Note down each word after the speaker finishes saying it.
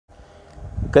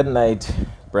Good night,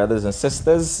 brothers and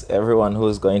sisters, everyone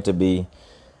who's going to be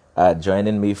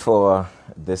joining me for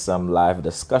this live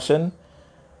discussion,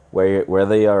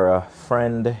 whether you're a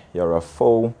friend, you're a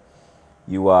foe,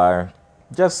 you are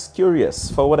just curious,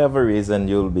 for whatever reason,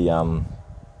 you'll be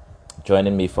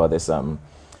joining me for this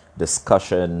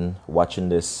discussion, watching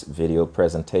this video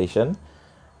presentation.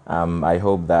 I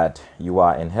hope that you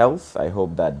are in health. I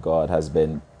hope that God has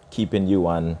been keeping you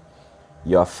and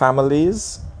your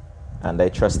families, and I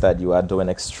trust that you are doing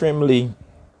extremely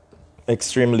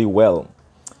well.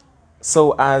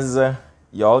 So as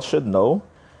y'all should know,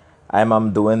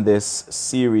 I'm doing this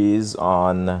series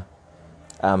on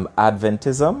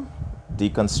Adventism,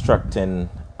 Deconstructing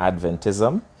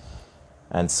Adventism.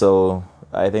 And so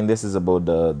I think this is about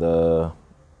the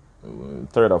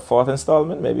third or fourth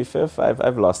installment, maybe fifth.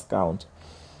 I've lost count.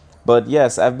 But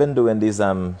yes, I've been doing these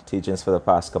teachings for the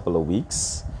past couple of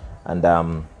weeks, and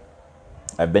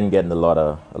I've been getting a lot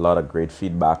of great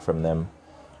feedback from them.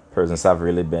 Persons have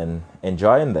really been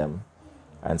enjoying them.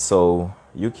 And so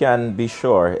you can be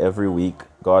sure every week,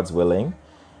 God's willing,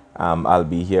 I'll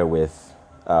be here with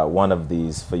one of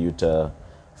these for you to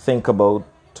think about,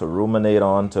 to ruminate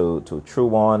on, to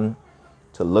chew on,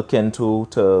 to look into,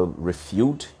 to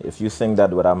refute. If you think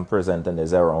that what I'm presenting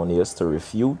is erroneous, to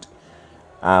refute,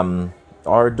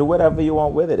 or do whatever you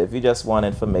want with it. If you just want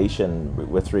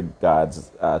information with regards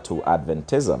to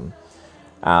Adventism,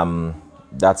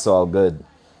 that's all good.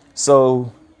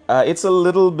 So it's a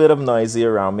little bit of noisy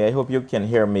around me. I hope you can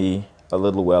hear me a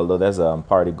little well, though there's a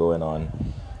party going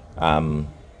on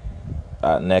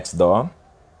next door.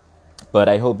 But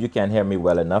I hope you can hear me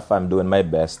well enough. I'm doing my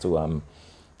best to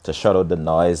shut out the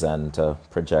noise and to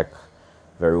project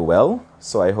very well.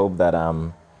 So I hope that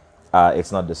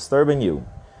it's not disturbing you.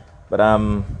 But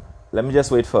let me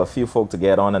just wait for a few folk to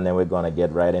get on, and then we're going to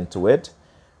get right into it.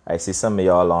 I see some of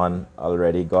y'all on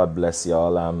already. God bless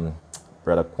y'all.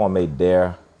 Brother Kwame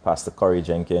Dare, Pastor Corey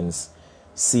Jenkins,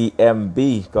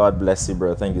 CMB. God bless you,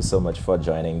 bro. Thank you so much for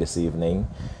joining this evening.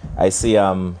 I see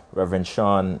Reverend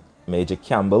Sean Major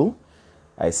Campbell.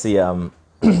 I see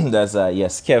there's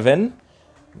yes, Kevin,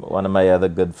 one of my other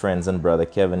good friends and brother,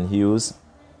 Kevin Hughes.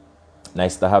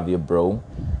 Nice to have you, bro.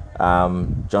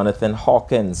 Jonathan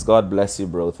Hawkins, God bless you,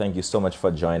 bro. Thank you so much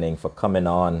for joining, for coming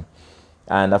on.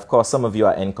 And of course, some of you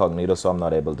are incognito, so I'm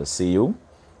not able to see you.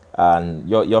 And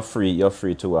you're free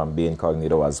to be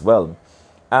incognito as well.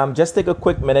 Just take a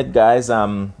quick minute, guys.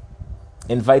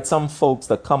 Invite some folks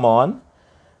to come on.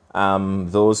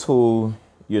 Those who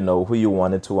you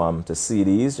wanted to see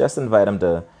these, just invite them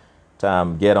to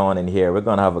get on in here. We're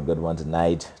gonna have a good one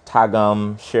tonight. Tag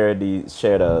them, share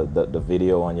the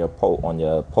video on your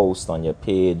post on your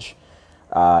page,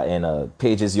 in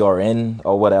pages you're in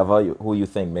or whatever, who you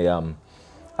think may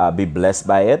be blessed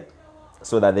by it,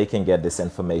 so that they can get this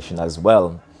information as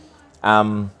well.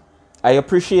 I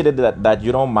appreciated that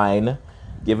you don't mind,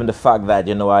 given the fact that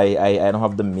I don't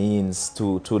have the means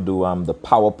to do the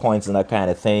PowerPoints and that kind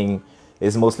of thing.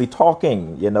 It's mostly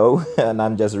talking, and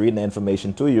I'm just reading the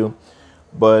information to you.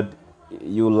 But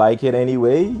you like it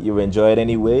anyway, you enjoy it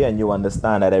anyway, and you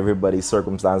understand that everybody's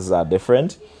circumstances are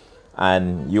different,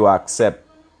 and you accept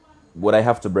what I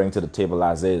have to bring to the table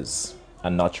as is,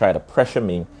 and not try to pressure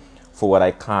me for what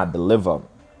I can't deliver.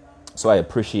 So I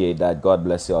appreciate that. God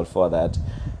bless you all for that.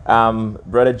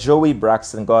 Brother Joey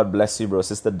Braxton, God bless you, bro.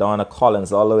 Sister Donna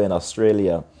Collins, all the way in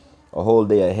Australia, a whole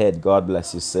day ahead. God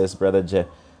bless you, sis. Brother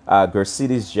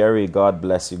Gercides Jerry, God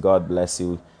bless you. God bless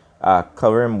you.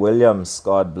 Karim Williams,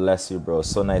 God bless you, bro.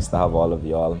 So nice to have all of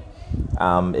y'all.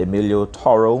 Emilio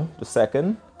Toro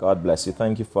II, God bless you.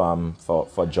 Thank you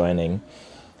for joining.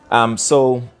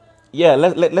 So yeah,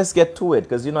 let's get to it,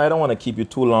 because I don't want to keep you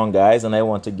too long, guys, and I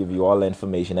want to give you all the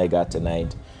information I got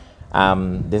tonight.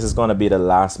 This is going to be the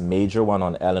last major one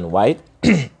on Ellen White,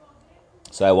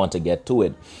 so I want to get to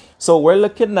it. So we're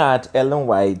looking at Ellen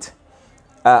White,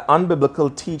 Unbiblical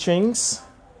Teachings,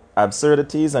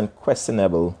 Absurdities, and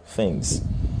Questionable Things.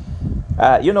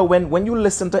 When you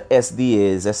listen to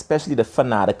SDAs, especially the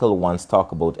fanatical ones,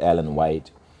 talk about Ellen White,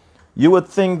 you would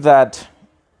think that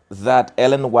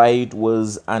Ellen White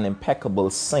was an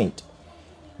impeccable saint,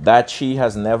 that she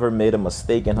has never made a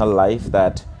mistake in her life,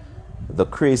 that the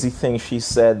crazy things she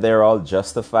said, they're all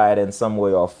justified in some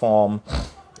way or form,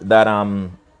 that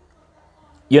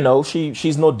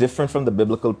she's no different from the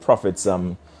biblical prophets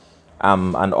and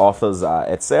authors,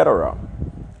 etc.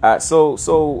 So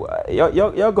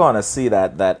you're gonna see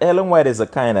that Ellen White is a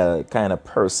kind of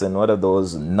person, one of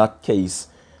those nutcase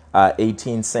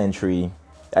 1800s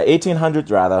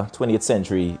rather, 20th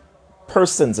century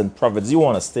persons and prophets you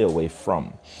want to stay away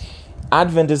from.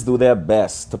 Adventists do their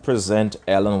best to present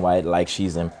Ellen White like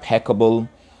she's impeccable.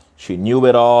 She knew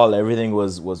it all. Everything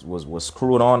was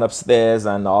screwed on upstairs,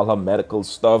 and all her medical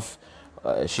stuff.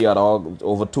 She had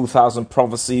over 2,000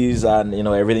 prophecies, and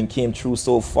everything came true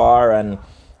so far. And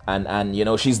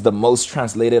she's the most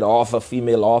translated author,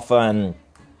 female author, and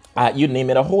you name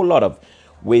it. A whole lot of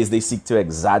ways they seek to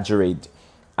exaggerate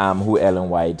who Ellen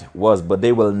White was, but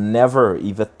they will never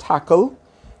either tackle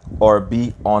or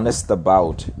be honest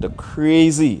about the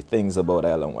crazy things about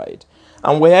Ellen White.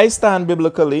 And where I stand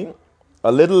biblically,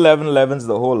 a little leaven leavens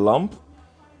the whole lump.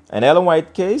 In Ellen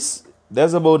White case,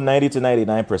 there's about 90 to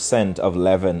 99% of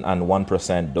leaven and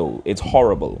 1% dough. It's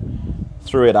horrible.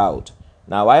 Throw it out.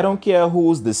 Now, I don't care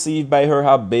who's deceived by her,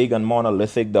 how big and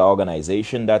monolithic the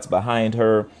organization that's behind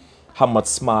her, how much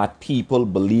smart people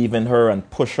believe in her and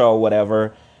push her or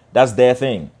whatever. That's their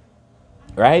thing.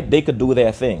 Right? They could do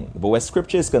their thing. But where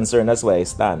scripture is concerned, that's where I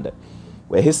stand.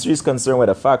 Where history is concerned, where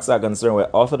the facts are concerned,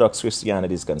 where Orthodox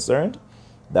Christianity is concerned,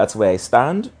 that's where I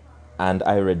stand, and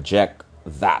I reject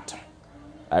that.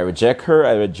 I reject her.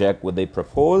 I reject what they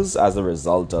propose as a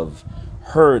result of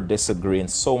her disagreeing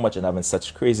so much and having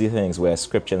such crazy things where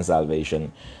scripture and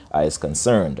salvation is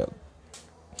concerned.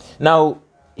 Now,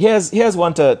 here's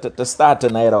one to start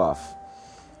tonight off.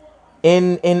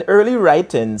 In early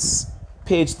writings,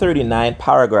 page 39,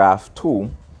 paragraph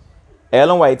 2,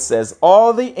 Ellen White says,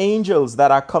 all the angels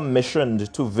that are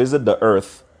commissioned to visit the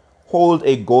earth hold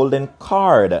a golden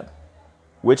card,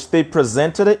 which they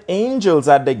present to the angels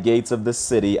at the gates of the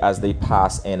city as they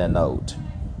pass in and out.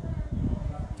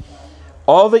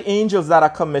 All the angels that are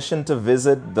commissioned to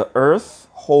visit the earth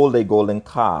hold a golden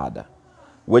card,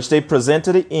 which they present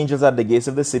to the angels at the gates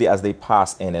of the city as they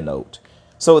pass in and out.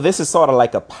 So this is sort of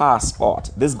like a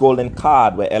passport, this golden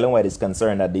card where Ellen White is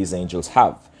concerned that these angels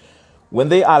have. When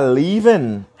they are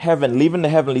leaving heaven, leaving the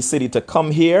heavenly city to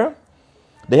come here,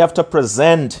 they have to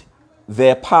present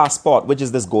their passport, which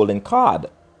is this golden card,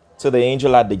 to the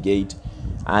angel at the gate,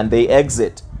 and they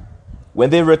exit.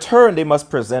 When they return, they must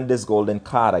present this golden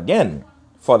card again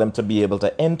for them to be able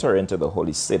to enter into the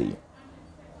holy city.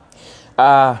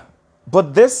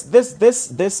 But this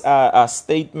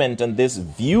statement and this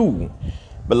view,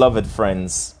 beloved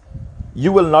friends,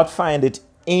 you will not find it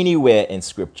anywhere in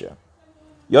Scripture.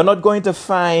 You're not going to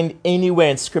find anywhere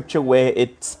in Scripture where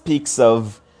it speaks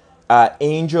of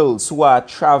angels who are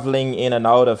traveling in and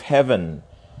out of heaven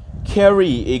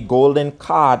carry a golden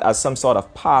card as some sort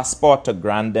of passport to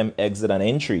grant them exit and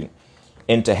entry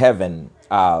into heaven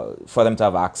for them to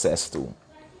have access to.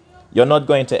 You're not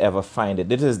going to ever find it.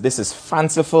 This is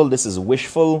fanciful. This is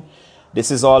wishful. This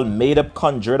is all made up,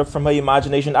 conjured up from her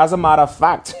imagination. As a matter of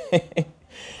fact,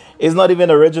 it's not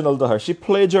even original to her. She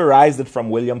plagiarized it from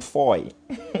William Foy.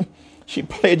 She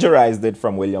plagiarized it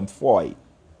from William Foy.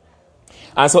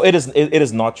 And so it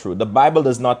is not true. The Bible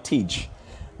does not teach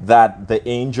that the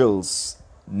angels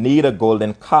need a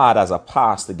golden card as a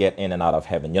pass to get in and out of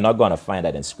heaven. You're not going to find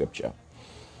that in Scripture.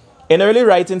 In early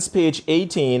writings, page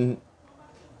 18,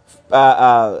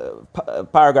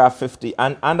 paragraph 50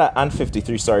 and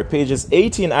 53, sorry, pages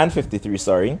 18 and 53,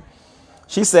 sorry,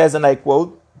 she says, and I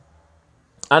quote,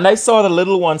 "And I saw the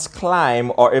little ones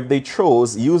climb, or if they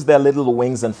chose, use their little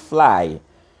wings and fly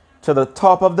to the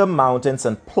top of the mountains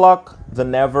and pluck the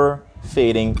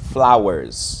never-fading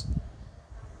flowers."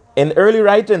 In early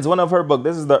writings, one of her books,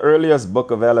 this is the earliest book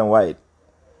of Ellen White,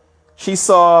 she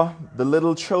saw the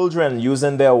little children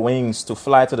using their wings to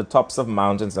fly to the tops of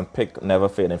mountains and pick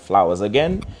never-fading flowers.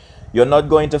 Again, you're not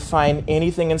going to find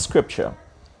anything in Scripture,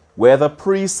 whether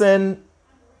pre-sin,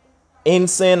 in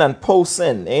sin, and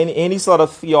post-sin, any sort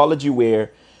of theology where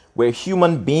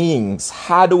human beings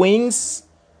had wings,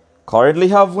 currently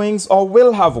have wings, or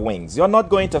will have wings. You're not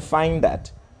going to find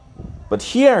that. But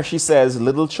here she says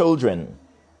little children,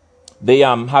 they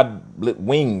had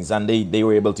wings and they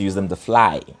were able to use them to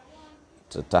fly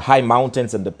to high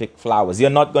mountains and to pick flowers. You're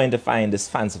not going to find this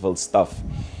fanciful stuff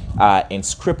in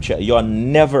Scripture. You're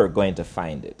never going to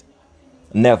find it.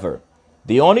 Never.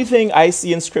 The only thing I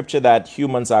see in Scripture that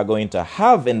humans are going to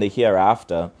have in the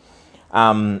hereafter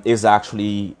is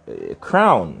actually a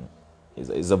crown.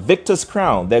 Is a victor's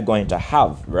crown they're going to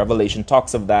have. Revelation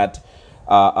talks of that.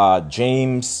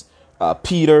 James,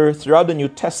 Peter, throughout the New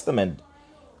Testament,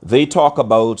 they talk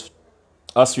about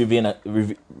us receiving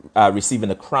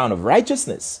a crown of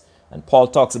righteousness. And Paul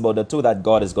talks about the two that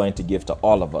God is going to give to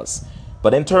all of us.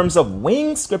 But in terms of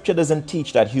wings, Scripture doesn't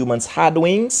teach that humans had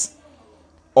wings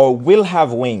or will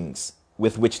have wings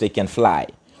with which they can fly.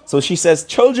 So she says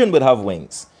children would have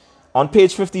wings. On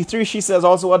page 53, she says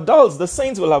also adults, the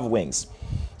saints, will have wings.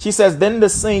 She says, then the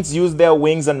saints used their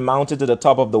wings and mounted to the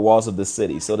top of the walls of the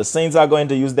city. So the saints are going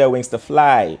to use their wings to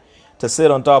fly, to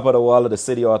sit on top of the wall of the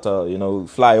city, or to,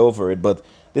 fly over it. But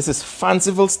this is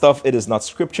fanciful stuff. It is not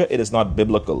scripture. It is not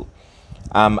biblical.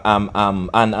 And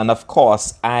of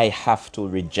course, I have to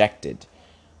reject it.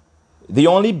 The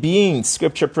only beings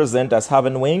scripture present as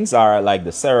having wings are like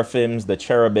the seraphims, the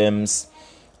cherubims,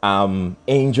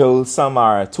 angels. Some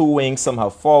are 2 wings, some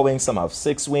have 4 wings, some have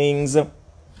 6 wings.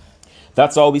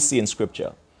 That's all we see in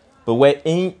scripture. But where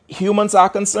humans are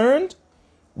concerned,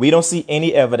 we don't see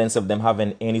any evidence of them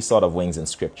having any sort of wings in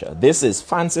scripture. This is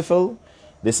fanciful.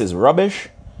 This is rubbish.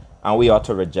 And we ought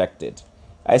to reject it.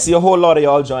 I see a whole lot of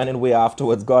y'all joining way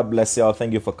afterwards. God bless y'all.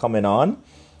 Thank you for coming on.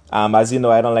 As you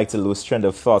know, I don't like to lose trend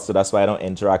of thought, so that's why I don't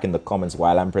interact in the comments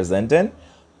while I'm presenting.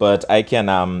 But I can,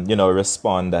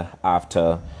 respond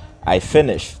after I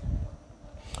finish.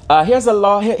 Here's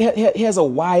a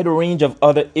wide range of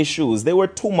other issues. They were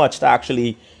too much to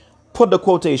actually put the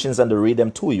quotations and to read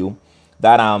them to you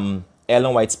that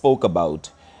Ellen White spoke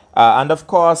about. And of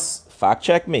course, fact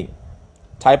check me.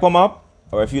 Type them up,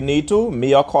 or if you need to,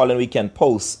 me or Colin, we can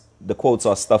post the quotes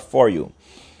or stuff for you.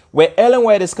 Where Ellen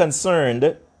White is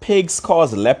concerned, pigs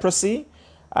cause leprosy.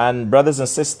 And brothers and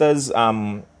sisters,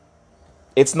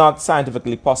 it's not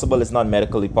scientifically possible. It's not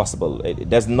medically possible.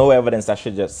 There's no evidence that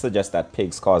should just suggest that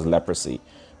pigs cause leprosy.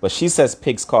 But she says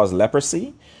pigs cause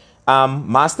leprosy.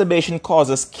 Masturbation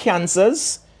causes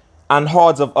cancers and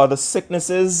hordes of other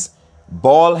sicknesses,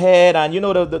 bald head, and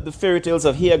the fairy tales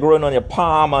of hair growing on your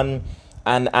palm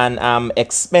and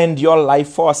expend your life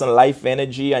force and life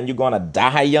energy, and you're gonna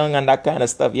die young and that kind of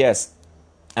stuff. Yes.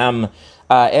 Ellen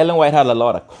White had a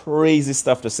lot of crazy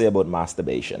stuff to say about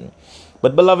masturbation.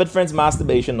 But beloved friends,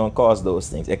 masturbation don't cause those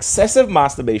things. Excessive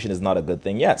masturbation is not a good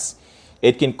thing. Yes,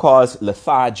 it can cause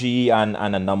lethargy and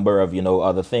a number of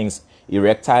other things.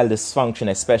 Erectile dysfunction,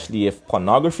 especially if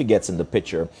pornography gets in the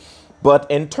picture. But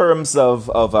in terms of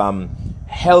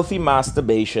healthy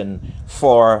masturbation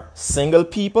for single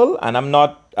people, and I'm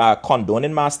not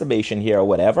condoning masturbation here or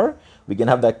whatever. We can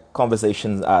have that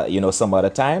conversation, some other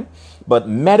time. But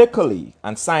medically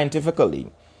and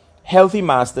scientifically, healthy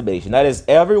masturbation, that is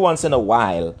every once in a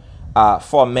while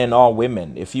for men or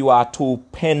women, if you are too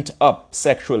pent up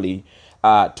sexually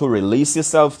to release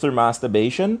yourself through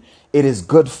masturbation, it is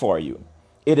good for you.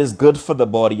 It is good for the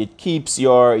body. It keeps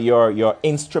your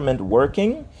instrument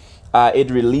working. It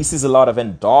releases a lot of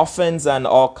endorphins and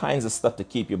all kinds of stuff to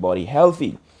keep your body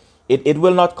healthy. It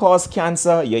will not cause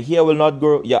cancer. Your hair will not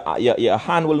grow. Your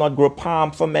hand will not grow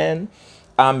palm for men.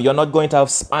 You're not going to have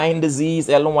spine disease.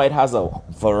 Ellen White has a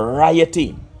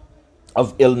variety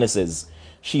of illnesses,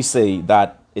 she say,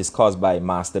 that is caused by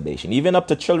masturbation. Even up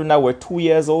to children that were 2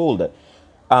 years old.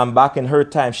 Back in her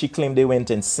time, she claimed they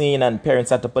went insane and parents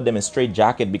had to put them in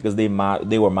straitjacket because they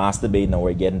were masturbating and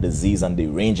were getting disease and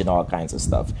deranged and all kinds of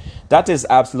stuff. That is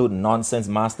absolute nonsense.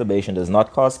 Masturbation does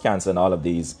not cause cancer and all of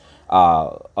these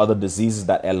other diseases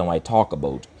that Ellen White talk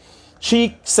about.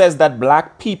 She says that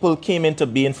black people came into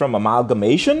being from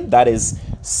amalgamation, that is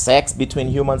sex between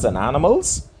humans and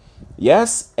animals.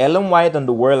 Yes, Ellen White and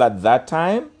the world at that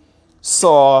time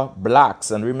saw blacks,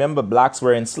 and remember, blacks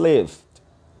were enslaved.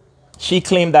 She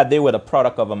claimed that they were the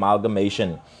product of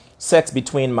amalgamation, sex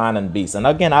between man and beast. And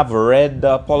again, I've read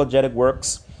the apologetic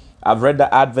works. I've read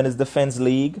the Adventist Defense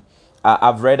League.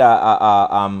 I've read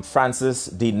Francis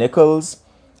D. Nichols,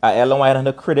 Ellen White and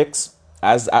the critics.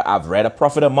 As I've read A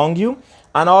Prophet Among You,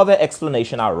 and all the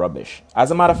explanation are rubbish. As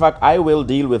a matter of fact, I will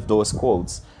deal with those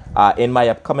quotes in my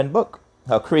upcoming book,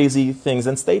 Her Crazy Things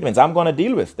and Statements. I'm going to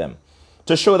deal with them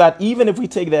to show that even if we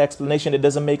take the explanation, it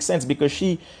doesn't make sense, because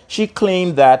she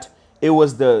claimed that it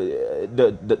was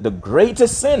the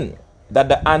greatest sin that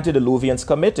the antediluvians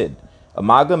committed,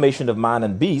 amalgamation of man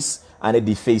and beast, and it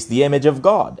defaced the image of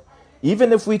God.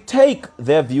 Even if we take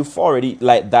their view forward,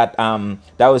 like that,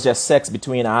 that was just sex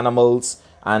between animals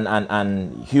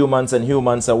and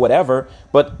humans or whatever.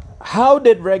 But how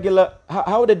did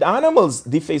animals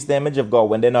deface the image of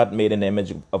God when they're not made in the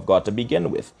image of God to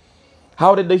begin with?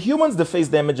 How did the humans deface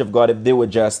the image of God if they were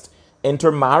just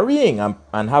intermarrying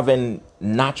and having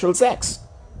natural sex?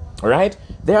 All right?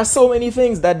 There are so many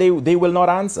things that they will not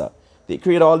answer. They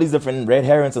create all these different red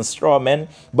herrings and straw men,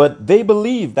 but they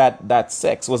believe that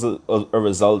sex was a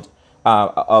result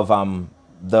of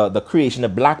the creation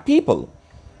of black people.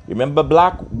 Remember,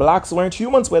 blacks weren't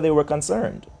humans where they were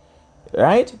concerned,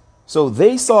 right? So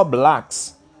they saw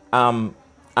blacks and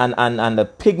the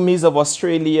pygmies of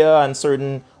Australia and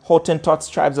certain Hottentots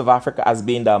tribes of Africa as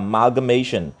being the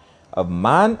amalgamation of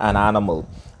man and animal.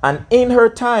 And in her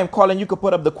time, Colin, you could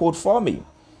put up the quote for me.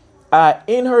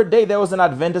 In her day, there was an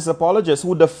Adventist apologist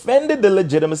who defended the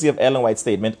legitimacy of Ellen White's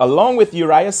statement, along with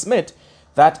Uriah Smith,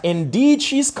 that indeed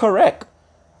she's correct,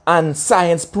 and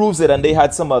science proves it. And they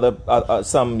had some other,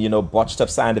 botched up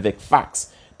scientific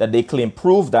facts that they claim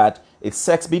prove that it's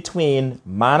sex between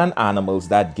man and animals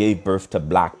that gave birth to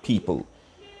black people.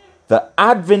 The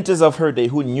Adventists of her day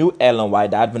who knew Ellen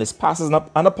White, the Adventist pastors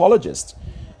and apologists,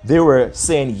 they were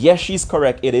saying, yes, she's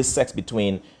correct. It is sex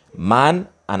between man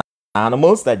and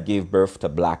animals that gave birth to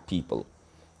black people.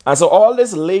 And so all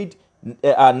this late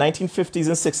 1950s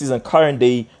and 60s and current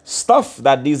day stuff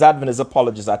that these Adventist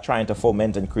apologists are trying to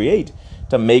foment and create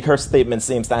to make her statement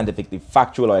seem scientifically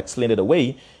factual or explain it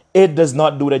away, it does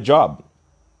not do the job.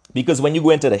 Because when you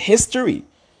go into the history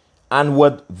and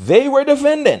what they were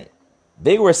defending,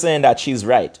 they were saying that she's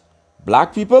right.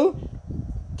 Black people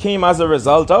came as a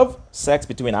result of sex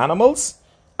between animals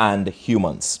and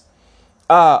humans.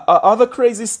 Other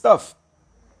crazy stuff.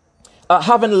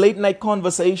 Having late night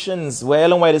conversations where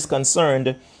Ellen White is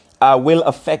concerned will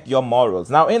affect your morals.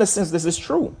 Now, in a sense, this is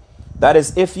true. That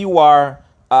is, if you are,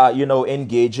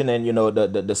 engaging in,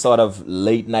 the sort of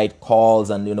late night calls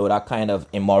and, that kind of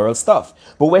immoral stuff.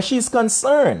 But where she's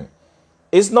concerned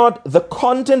is not the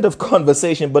content of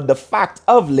conversation, but the fact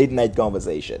of late night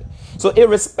conversation. So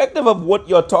irrespective of what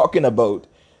you're talking about,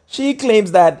 she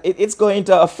claims that it's going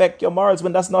to affect your morals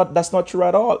when that's not true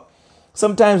at all.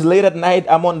 Sometimes late at night,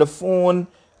 I'm on the phone,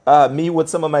 me with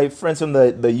some of my friends from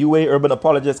the UA Urban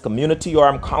Apologist community, or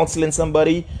I'm counseling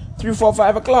somebody 3, 4,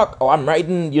 5 o'clock, or I'm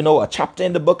writing, a chapter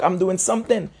in the book, I'm doing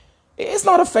something. It's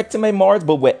not affecting my morals,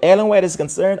 but where Ellen White is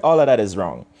concerned, all of that is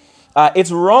wrong.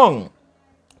 It's wrong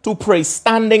to pray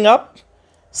standing up,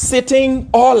 sitting,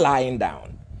 or lying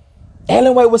down.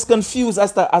 Ellen White was confused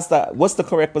as to what's the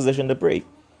correct position to pray.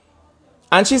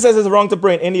 And she says it's wrong to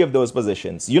pray in any of those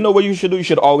positions. You know what you should do? You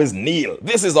should always kneel.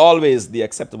 This is always the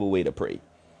acceptable way to pray.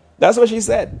 That's what she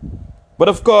said. But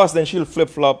of course, then she'll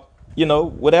flip-flop.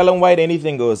 With Ellen White,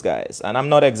 anything goes, guys. And I'm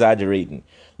not exaggerating.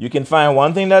 You can find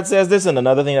one thing that says this and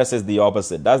another thing that says the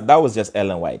opposite. That was just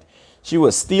Ellen White. She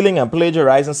was stealing and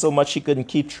plagiarizing so much she couldn't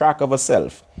keep track of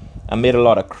herself and made a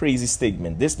lot of crazy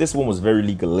statements. This one was very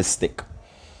legalistic.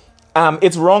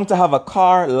 It's wrong to have a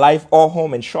car, life, or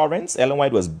home insurance. Ellen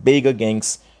White was big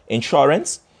against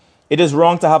insurance. It is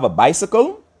wrong to have a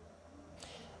bicycle.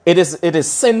 It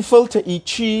is sinful to eat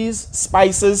cheese,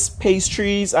 spices,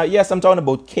 pastries. Yes, I'm talking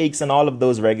about cakes and all of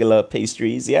those regular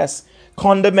pastries. Yes,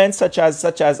 condiments such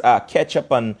as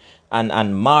ketchup and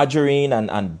margarine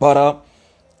and butter.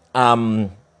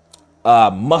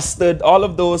 Mustard, all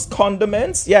of those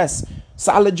condiments. Yes,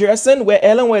 salad dressing. Where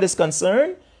Ellen White is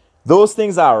concerned, those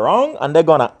things are wrong, and they're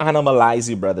gonna animalize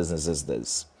you, brothers and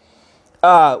sisters.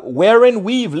 Wearing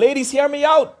weave, ladies, hear me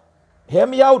out. Hear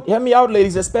me out,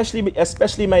 ladies,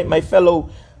 especially my fellow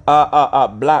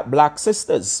black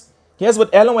sisters. Here's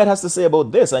what Ellen White has to say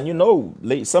about this,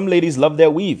 and some ladies love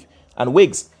their weave and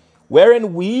wigs.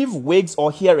 Wearing weave, wigs,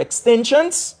 or hair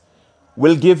extensions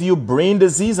will give you brain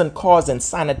disease and cause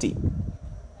insanity.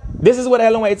 This is what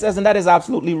Ellen White says, and that is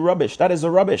absolutely rubbish. That is a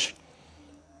rubbish.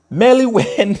 Merely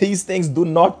when these things do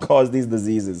not cause these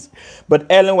diseases. But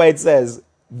Ellen White says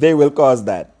they will cause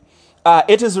that.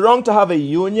 It is wrong to have a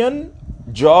union,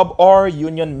 job, or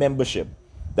union membership.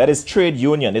 That is trade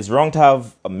union. It's wrong to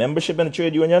have a membership in a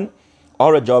trade union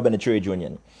or a job in a trade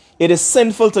union. It is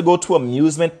sinful to go to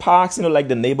amusement parks, like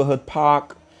the neighborhood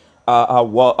park,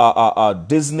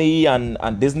 Disney and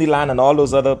Disneyland and all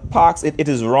those other parks. It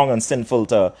is wrong and sinful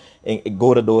to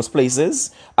go to those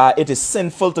places. It is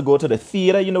sinful to go to the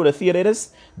theater. You know what the theater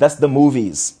is? That's the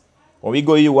movies. When we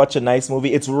go, you watch a nice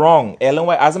movie. It's wrong. Ellen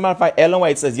White, as a matter of fact, Ellen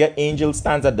White says your angel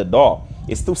stands at the door.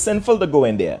 It's too sinful to go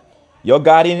in there. Your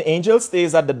guardian angel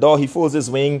stays at the door. He folds his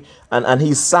wing and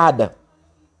he's sad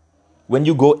when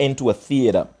you go into a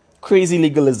theater. Crazy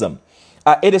legalism.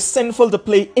 It is sinful to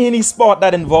play any sport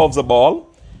that involves a ball.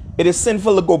 It is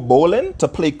sinful to go bowling, to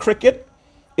play cricket.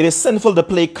 It is sinful to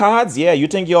play cards. Yeah, you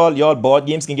think your board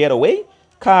games can get away?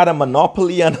 Card and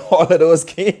Monopoly and all of those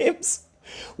games.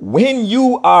 When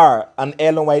you are an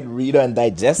Ellen White reader and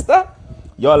digester,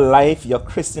 your life, your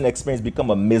Christian experience become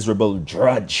a miserable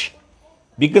drudge.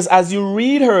 Because as you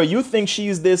read her, you think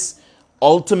she's this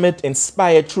ultimate,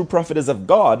 inspired, true prophetess of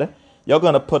God. You're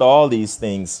going to put all these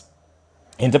things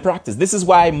into practice. This is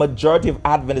why majority of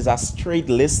Adventists are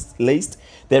straight-laced.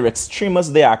 They're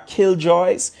extremists. They are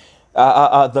killjoys.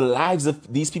 The lives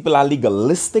of these people are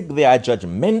legalistic. They are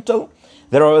judgmental.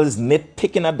 They're always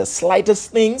nitpicking at the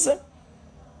slightest things.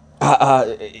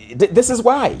 This is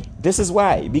why. This is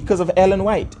why. Because of Ellen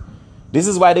White. This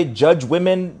is why they judge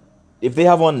women if they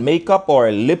have on makeup or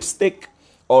a lipstick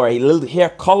or a little hair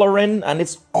coloring,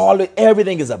 and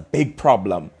everything is a big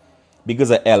problem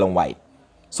because of Ellen White.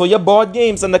 So your board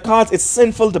games and the cards, it's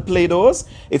sinful to play those.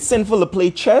 It's sinful to play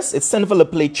chess. It's sinful to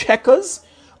play checkers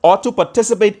or to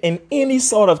participate in any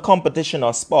sort of competition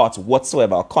or sports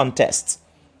whatsoever, or contests,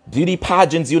 beauty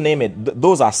pageants, you name it.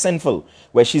 Those are sinful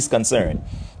where she's concerned.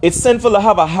 It's sinful to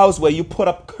have a house where you put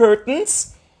up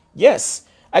curtains. Yes,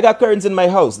 I got curtains in my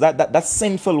house. That's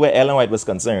sinful where Ellen White was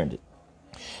concerned.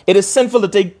 It is sinful to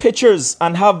take pictures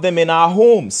and have them in our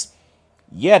homes.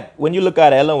 Yet, when you look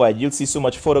at Ellen White, you'll see so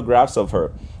much photographs of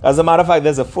her. As a matter of fact,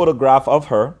 there's a photograph of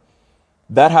her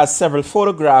that has several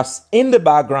photographs in the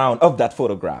background of that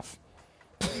photograph.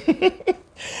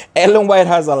 Ellen White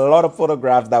has a lot of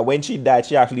photographs that when she died,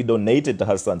 she actually donated to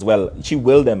her sons. Well, she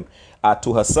willed them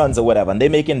to her sons or whatever, and they're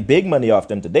making big money off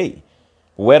them today.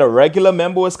 Where the regular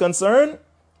member was concerned,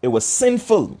 it was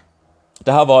sinful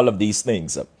to have all of these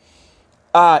things.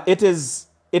 It is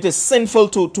sinful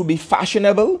to be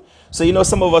fashionable. So, you know,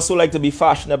 some of us who like to be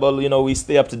fashionable, you know, we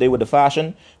stay up to date with the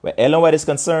fashion. Where Ellen White is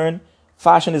concerned,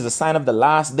 fashion is a sign of the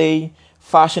last day.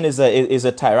 Fashion is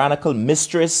a tyrannical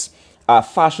mistress.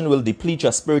 Fashion will deplete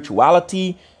your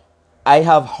spirituality. I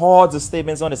have hordes of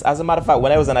statements on this. As a matter of fact,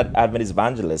 when I was an Adventist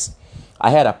evangelist,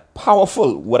 I had a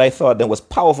powerful, what I thought then was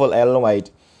powerful Ellen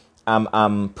White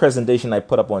presentation I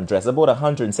put up on dress. About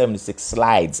 176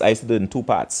 slides. I used to do it in 2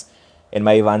 parts in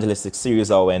my evangelistic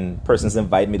series, or when persons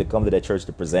invite me to come to their church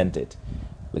to present it.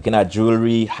 Looking at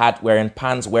jewelry, hat wearing,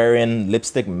 pants wearing,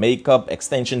 lipstick, makeup,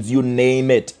 extensions, you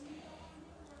name it.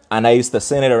 And I used to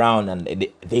send it around, and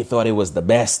they thought it was the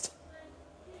best.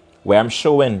 Where I'm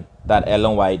showing that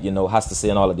Ellen White, you know, has to say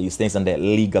in all of these things, and they're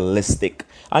legalistic.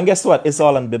 And guess what? It's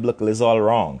all unbiblical. It's all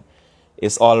wrong.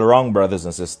 It's all wrong, brothers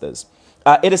and sisters.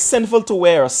 It is sinful to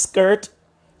wear a skirt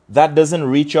that doesn't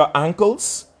reach your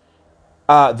ankles.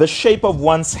 The shape of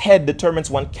one's head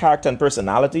determines one's character and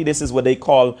personality. This is what they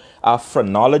call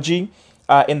phrenology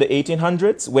in the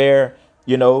 1800s, where,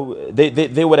 you know,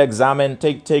 they would examine,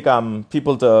 take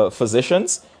people to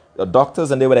physicians, doctors,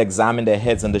 and they would examine their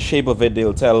heads, and the shape of it,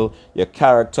 they'll tell your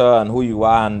character and who you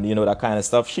are and, you know, that kind of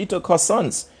stuff. She took her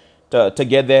sons to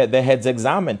get their heads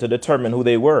examined to determine who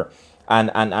they were.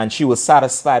 And she was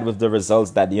satisfied with the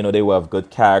results that, you know, they were of good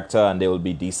character and they will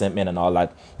be decent men and all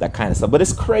that kind of stuff. But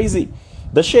it's crazy.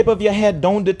 The shape of your head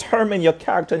don't determine your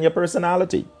character and your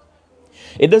personality.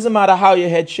 It doesn't matter how your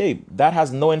head shaped. That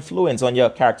has no influence on your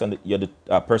character and your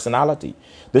personality.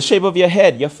 The shape of your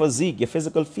head, your physique, your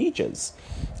physical features,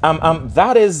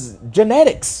 that is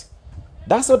genetics.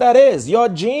 That's what that is. Your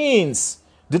genes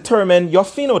determine your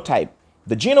phenotype.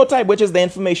 The genotype, which is the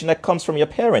information that comes from your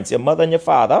parents, your mother and your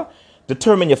father,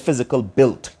 determine your physical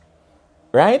build,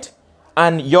 right?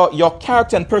 And your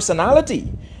character and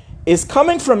personality is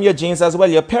coming from your genes as well.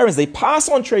 Your parents, they pass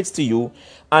on traits to you,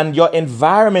 and your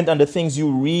environment and the things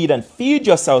you read and feed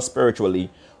yourself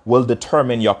spiritually will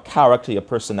determine your character, your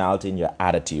personality, and your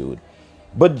attitude.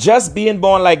 But just being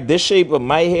born like this shape of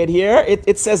my head here,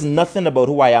 it says nothing about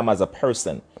who I am as a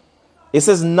person. It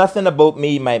says nothing about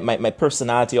me, my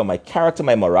personality or my character,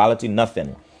 my morality,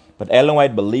 nothing. But Ellen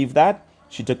White believed that.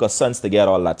 She took her sons to get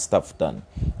all that stuff done.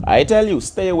 I tell you,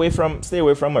 stay away from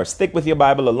her. Stick with your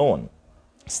Bible alone.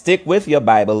 Stick with your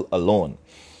Bible alone.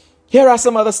 Here are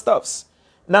some other stuffs.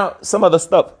 Now, some other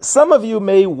stuff. Some of you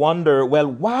may wonder, well,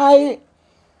 why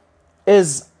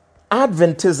is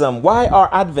Adventism, why are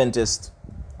Adventists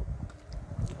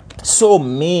so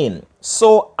mean,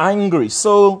 so angry,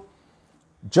 so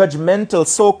judgmental,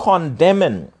 so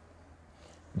condemning,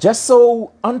 just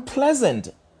so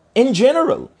unpleasant in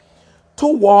general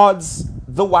towards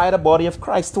the wider body of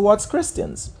Christ, towards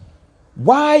Christians?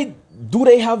 Why do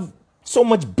they have so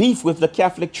much beef with the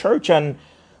Catholic Church and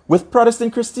with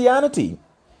Protestant Christianity?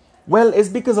 Well, it's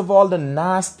because of all the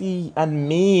nasty and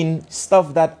mean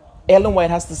stuff that Ellen White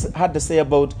had to say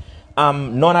about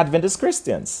non-Adventist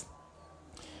Christians.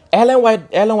 Ellen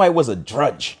White was a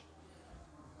drudge.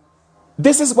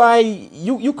 This is why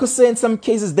you could say in some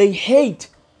cases they hate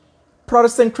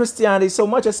Protestant Christianity so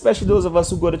much, especially those of us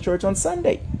who go to church on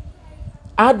Sunday.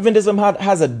 Adventism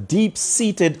has a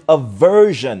deep-seated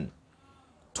aversion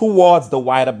towards the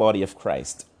wider body of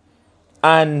Christ.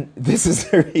 And this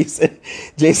is the reason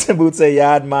Jason Booth said,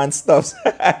 yard man stuffs.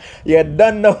 You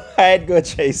don't know how it go,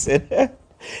 Jason.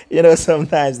 You know,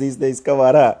 sometimes these days come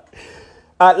out up.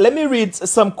 Let me read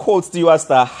some quotes to you as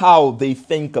to how they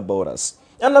think about us.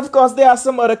 And of course, there are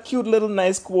some other cute little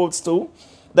nice quotes too,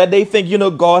 that they think, you know,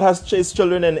 God has chased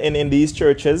children in these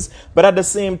churches. But at the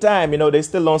same time, you know, they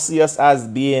still don't see us as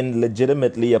being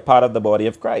legitimately a part of the body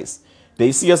of Christ.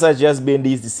 They see us as just being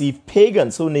these deceived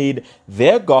pagans who need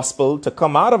their gospel to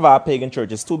come out of our pagan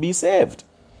churches to be saved.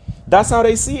 That's how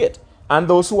they see it. And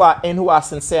those who are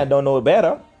sincere and don't know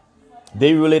better,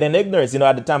 they rule it in ignorance.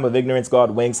 At the time of ignorance,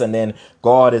 God winks, and then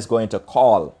God is going to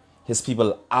call his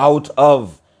people out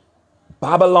of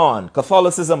Babylon,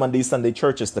 Catholicism, and these Sunday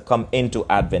churches to come into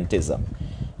Adventism.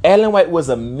 Ellen White was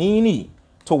a meanie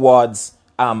towards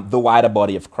the wider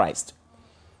body of Christ.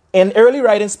 In early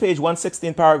writings, page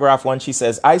 116, paragraph 1, she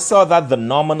says, I saw that the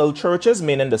nominal churches,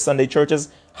 meaning the Sunday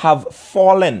churches, have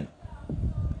fallen.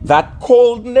 That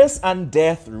coldness and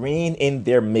death reign in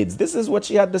their midst. This is what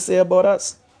she had to say about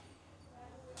us.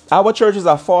 Our churches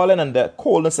are fallen and the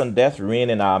coldness and death reign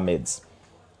in our midst.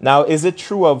 Now, is it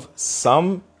true of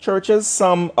some churches,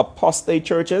 some apostate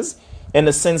churches, in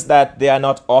the sense that they are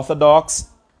not orthodox?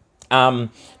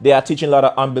 They are teaching a lot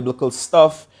of unbiblical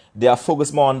stuff. They are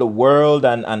focused more on the world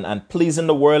and pleasing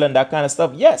the world and that kind of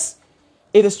stuff. Yes,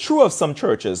 it is true of some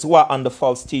churches who are under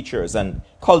false teachers and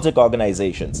cultic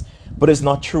organizations. But it's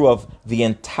not true of the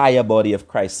entire body of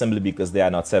Christ simply because they are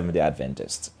not Seventh-day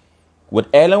Adventists. What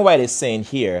Ellen White is saying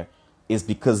here is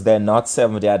because they're not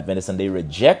Seventh-day Adventists and they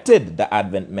rejected the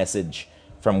Advent message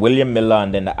from William Miller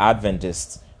and then the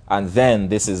Adventists. And then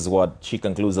this is what she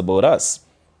concludes about us.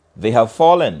 They have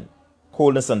fallen.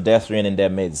 Coldness and death reign in their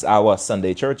midst, our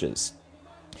Sunday churches.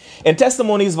 In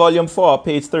Testimonies, volume 4,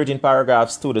 page 13,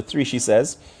 paragraphs 2 to 3, she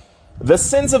says, the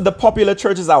sins of the popular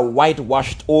churches are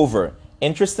whitewashed over.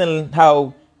 Interesting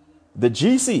how the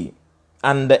GC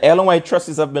and the Ellen White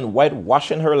trustees have been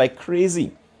whitewashing her like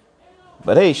crazy.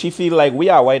 But hey, she feels like we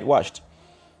are whitewashed.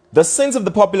 The sins of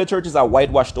the popular churches are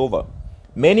whitewashed over.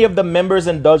 Many of the members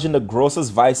indulge in the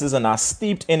grossest vices and are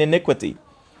steeped in iniquity.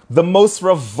 The most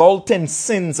revolting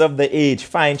sins of the age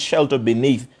find shelter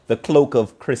beneath the cloak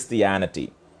of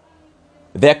Christianity.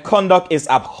 Their conduct is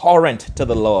abhorrent to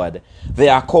the Lord. They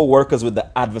are co-workers with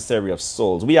the adversary of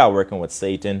souls. We are working with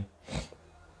Satan.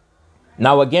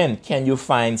 Now again, can you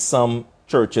find some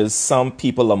churches, some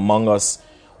people among us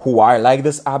who are like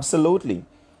this? Absolutely.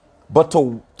 But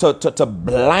to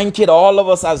blanket all of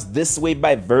us as this way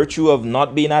by virtue of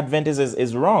not being Adventist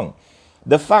is wrong.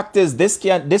 The fact is, this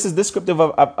is descriptive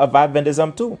of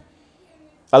Adventism too.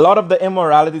 A lot of the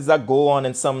immoralities that go on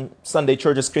in some Sunday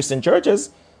churches, Christian churches,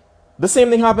 the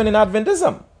same thing happened in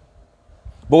Adventism.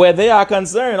 But where they are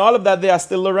concerned, all of that, they are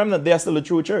still a remnant. They are still a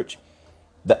true church.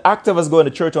 The act of us going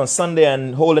to church on Sunday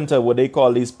and holding to what they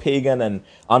call these pagan and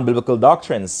unbiblical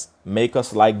doctrines make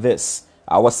us like this.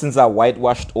 Our sins are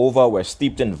whitewashed over. We're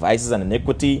steeped in vices and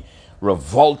iniquity.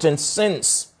 Revolting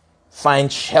sins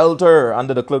find shelter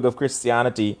under the cloak of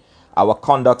Christianity. Our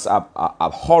conducts are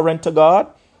abhorrent to God,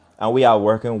 and we are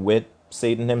working with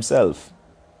Satan himself.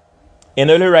 In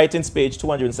early writings, page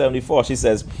 274, she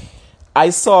says, I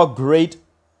saw great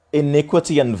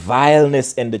iniquity and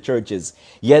vileness in the churches,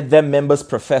 yet their members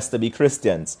profess to be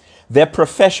Christians. Their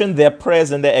profession, their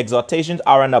prayers, and their exhortations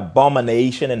are an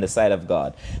abomination in the sight of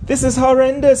God. This is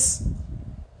horrendous.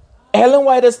 Ellen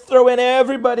White is throwing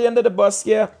everybody under the bus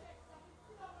here.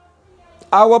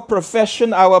 Our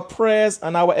profession, our prayers,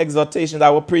 and our exhortations,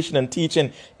 our preaching and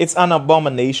teaching, it's an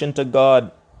abomination to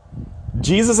God.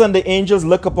 Jesus and the angels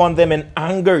look upon them in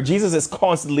anger. Jesus is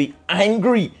constantly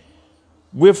angry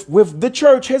with the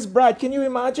church, his bride. Can you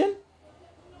imagine?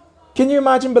 Can you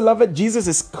imagine, beloved? Jesus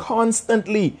is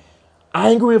constantly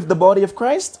angry with the body of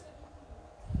Christ.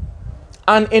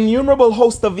 An innumerable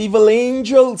host of evil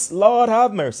angels, Lord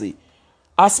have mercy,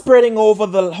 are spreading over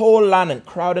the whole land and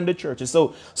crowding the churches.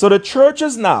 So the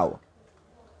churches now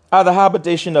are the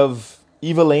habitation of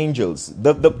evil angels.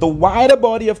 The wider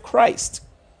body of Christ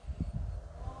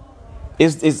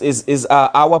is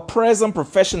our present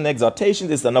profession and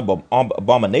exhortation is an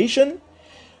abomination.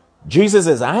 Jesus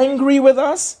is angry with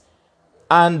us,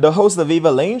 and the host of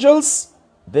evil angels,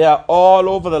 they are all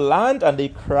over the land and they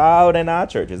crowd in our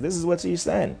churches. This is what she's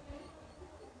saying.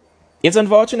 It's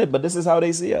unfortunate, but this is how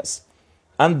they see us.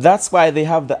 And that's why they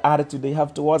have the attitude they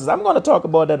have towards us. I'm going to talk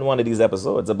about that in one of these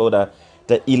episodes, about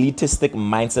the elitistic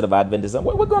mindset of Adventism.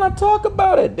 We're going to talk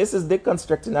about it. This is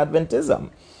Deconstructing Adventism.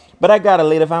 But I got to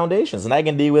lay the foundations, and I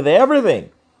can deal with everything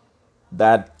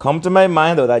that come to my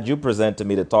mind or that you present to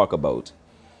me to talk about.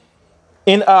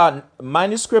 In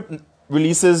manuscript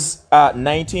releases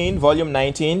 19, volume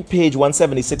 19, page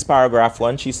 176, paragraph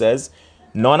 1, she says,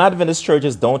 non-Adventist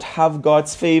churches don't have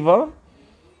God's favor.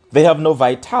 They have no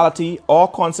vitality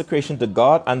or consecration to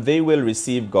God, and they will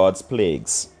receive God's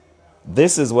plagues.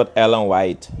 This is what Ellen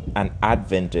White and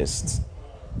Adventists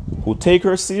who take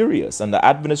her serious and the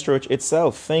Adventist church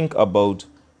itself think about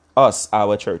us,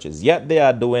 our churches. Yet they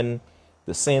are doing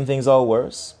the same things or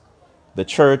worse. The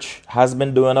church has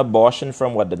been doing abortion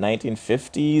from the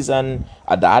 1950s, and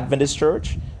at the Adventist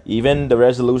church, Even the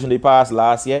resolution they passed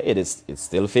last year, it's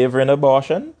still favoring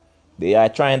abortion. They are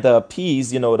trying to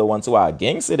appease, the ones who are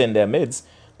against it in their midst,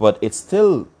 but it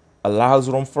still allows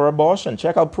room for abortion.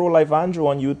 Check out Pro-Life Andrew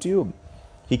on YouTube.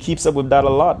 He keeps up with that a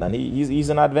lot, and he's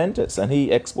an Adventist, and he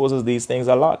exposes these things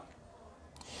a lot.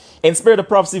 In Spirit of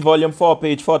Prophecy, Volume 4,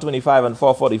 page 425 and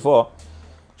 444,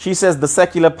 she says the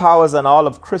secular powers and all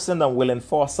of Christendom will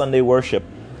enforce Sunday worship.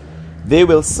 They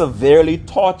will severely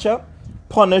torture,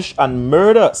 punish, and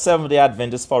murder Seventh-day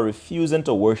Adventists for refusing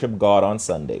to worship God on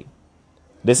Sunday.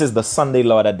 This is the Sunday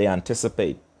law that they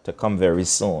anticipate to come very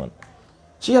soon.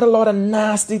 She had a lot of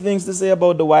nasty things to say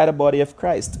about the wider body of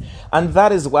Christ. And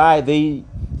that is why they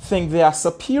think they are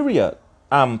superior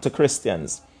to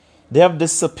Christians. They have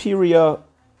this superior,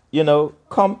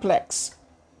 complex.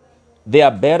 They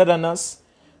are better than us.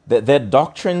 Their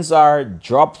doctrines are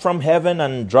dropped from heaven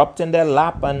and dropped in their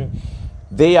lap, and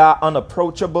they are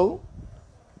unapproachable.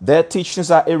 Their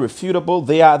teachings are irrefutable.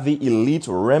 They are the elite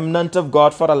remnant of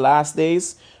God for the last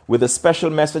days, with a special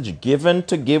message given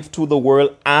to give to the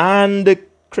world and the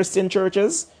Christian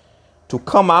churches to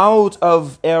come out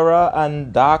of error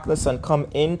and darkness and come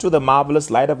into the marvelous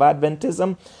light of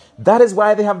Adventism. That is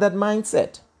why they have that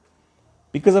mindset,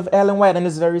 because of Ellen White, and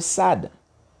it's very sad.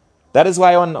 That is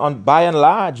why on by and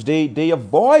large, they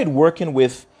avoid working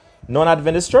with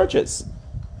non-Adventist churches.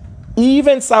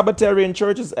 Even Sabbatarian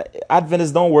churches,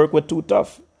 Adventists don't work with too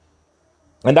tough.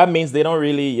 And that means they don't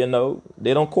really,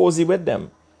 they don't cozy with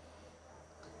them.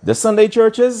 The Sunday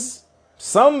churches,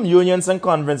 some unions and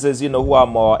conferences, who are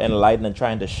more enlightened and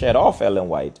trying to shed off Ellen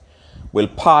White, will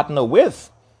partner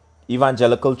with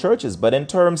evangelical churches. But in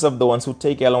terms of the ones who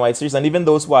take Ellen White serious, and even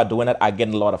those who are doing it are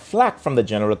getting a lot of flack from the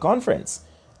General Conference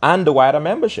and the wider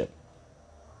membership.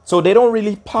 So they don't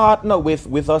really partner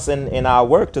with us in our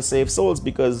work to save souls,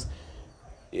 because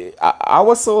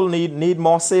our soul need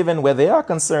more saving where they are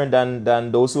concerned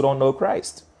than those who don't know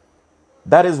Christ.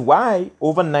 That is why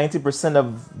over 90%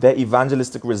 of their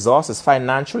evangelistic resources,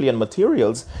 financially and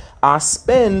materials, are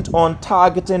spent on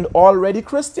targeting already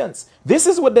Christians. This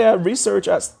is what their research,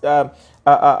 the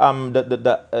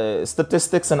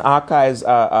statistics and archives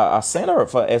center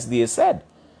for SDA said.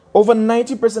 Over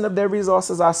 90% of their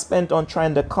resources are spent on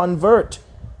trying to convert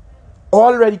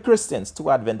already Christians to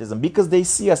Adventism, because they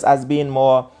see us as being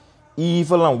more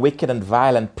evil and wicked and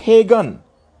vile and pagan,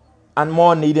 and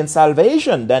more needing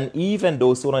salvation than even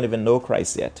those who don't even know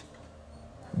Christ yet.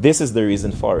 This is the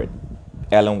reason for it.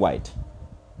 Ellen White.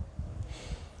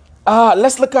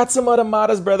 Let's look at some other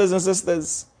matters, brothers and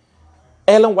sisters.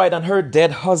 Ellen White and her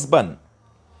dead husband.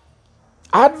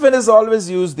 Adventists always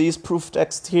use these proof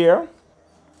texts here.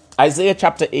 Isaiah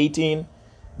chapter 8,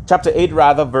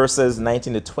 verses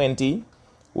 19 to 20,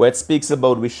 where it speaks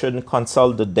about we shouldn't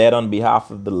consult the dead on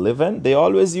behalf of the living. They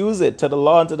always use it to the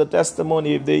law and to the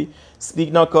testimony. If they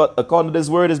speak not according to this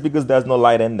word, is because there's no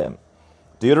light in them.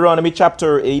 Deuteronomy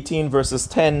chapter 18, verses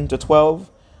 10 to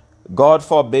 12. God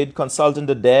forbid consulting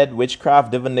the dead,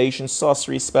 witchcraft, divination,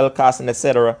 sorcery, spellcasting,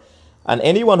 etc. And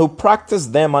anyone who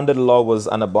practiced them under the law was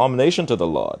an abomination to the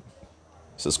Lord.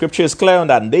 So scripture is clear on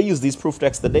that, and they use these proof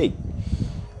texts today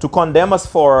to condemn us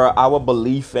for our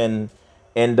belief in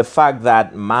the fact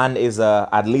that man is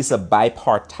at least a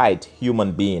bipartite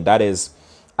human being. That is,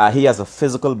 he has a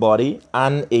physical body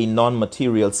and a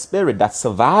non-material spirit that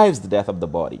survives the death of the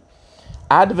body.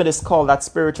 Adventists call that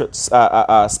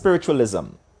spiritualism,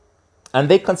 and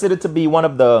they consider it to be one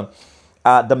of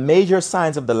the major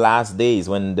signs of the last days,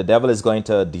 when the devil is going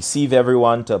to deceive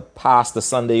everyone, to pass the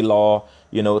Sunday law,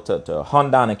 to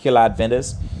hunt down and kill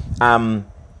Adventists.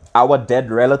 Our dead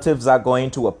relatives are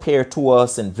going to appear to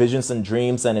us in visions and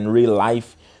dreams and in real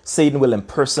life. Satan will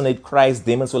impersonate Christ.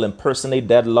 Demons will impersonate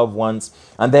dead loved ones.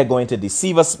 And they're going to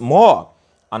deceive us more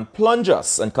and plunge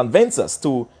us and convince us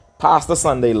to pass the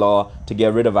Sunday law to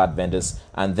get rid of Adventists.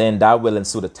 And then that will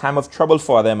ensue the time of trouble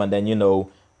for them. And then,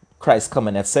 Christ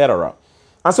coming, etc.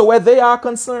 And so where they are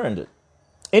concerned,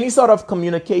 any sort of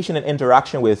communication and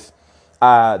interaction with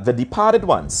the departed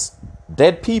ones,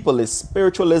 dead people, is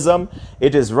spiritualism.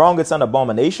 It is wrong. It's an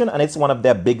abomination. And it's one of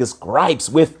their biggest gripes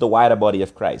with the wider body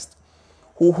of Christ,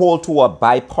 who hold to a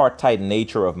bipartite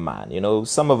nature of man.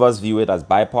 Some of us view it as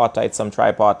bipartite, some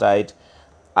tripartite.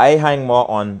 I hang more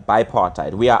on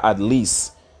bipartite. We are at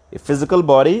least a physical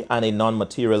body and a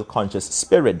non-material conscious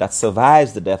spirit that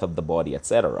survives the death of the body,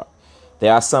 etc.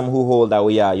 There are some who hold that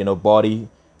we are, body,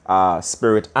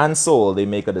 spirit, and soul. They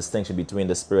make a distinction between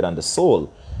the spirit and the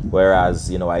soul,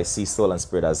 whereas, I see soul and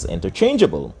spirit as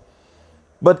interchangeable.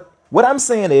 But what I'm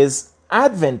saying is,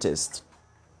 Adventists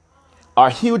are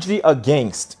hugely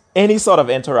against any sort of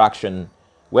interaction,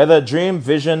 whether dream,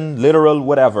 vision, literal,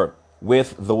 whatever,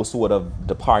 with those who would have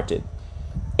departed.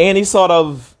 Any sort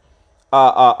of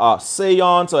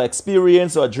seance or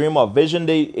experience or dream or vision,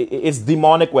 it's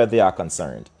demonic where they are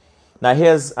concerned. Now,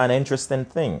 here's an interesting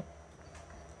thing.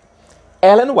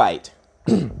 Ellen White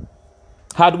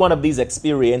had one of these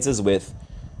experiences with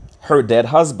her dead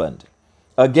husband.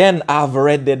 Again, I've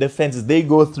read their defenses. They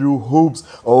go through hoops.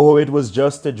 Oh, it was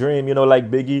just a dream. You know, like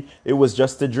Biggie, it was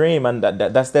just a dream. And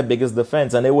that's their biggest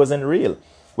defense. And it wasn't real.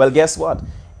 Well, guess what?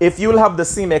 If you'll have the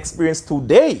same experience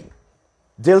today,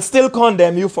 they'll still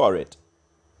condemn you for it.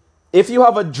 If you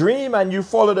have a dream and you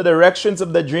follow the directions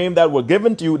of the dream that were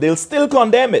given to you, they'll still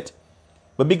condemn it.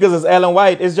 But because it's Ellen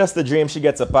White, it's just a dream. She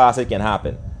gets a pass. It can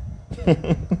happen.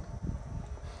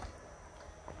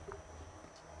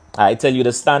 I tell you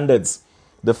the standards,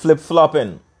 the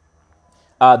flip-flopping,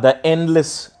 the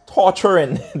endless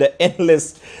torturing, the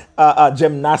endless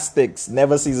gymnastics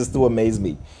never ceases to amaze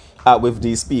me with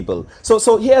these people.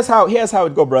 So here's how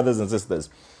it goes, brothers and sisters.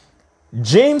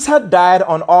 James had died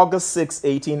on August 6,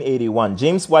 1881.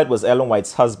 James White was Ellen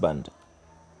White's husband.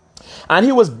 And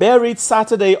he was buried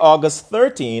Saturday, August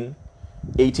 13,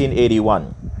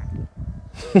 1881.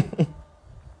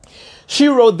 She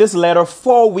wrote this letter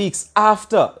 4 weeks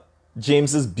after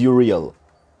James's burial.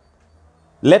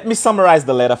 Let me summarize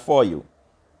the letter for you.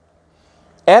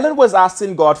 Ellen was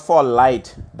asking God for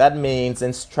light. That means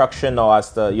instruction or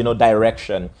as to,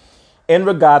 direction in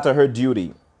regard to her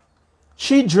duty.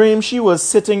 She dreamed she was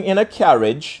sitting in a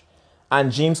carriage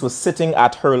and James was sitting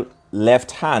at her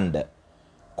left hand.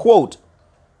 Quote,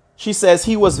 she says,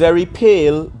 he was very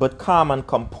pale but calm and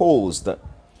composed.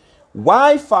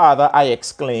 Why, Father, I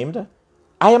exclaimed,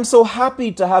 I am so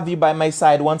happy to have you by my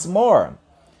side once more.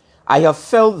 I have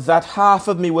felt that half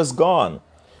of me was gone.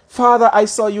 Father, I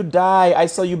saw you die. I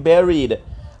saw you buried.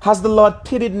 Has the Lord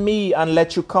pitied me and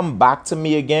let you come back to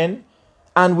me again?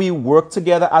 And we work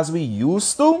together as we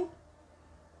used to?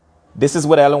 This is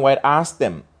what Ellen White asked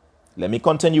them. Let me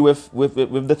continue with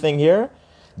the thing here.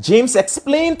 James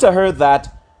explained to her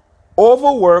that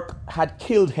overwork had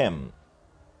killed him.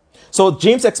 So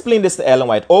James explained this to Ellen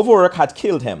White. Overwork had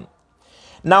killed him.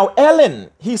 Now, Ellen,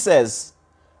 he says,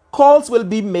 calls will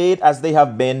be made as they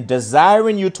have been,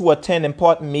 desiring you to attend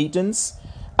important meetings,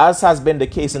 as has been the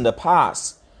case in the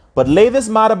past. But lay this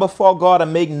matter before God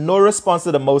and make no response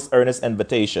to the most earnest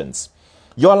invitations.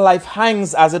 Your life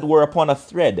hangs, as it were, upon a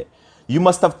thread. You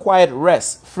must have quiet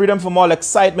rest, freedom from all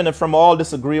excitement and from all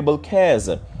disagreeable cares.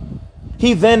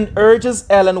 He then urges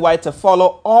Ellen White to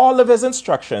follow all of his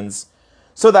instructions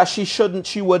so that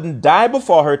she wouldn't die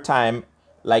before her time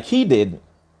like he did.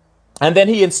 And then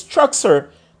he instructs her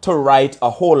to write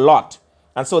a whole lot.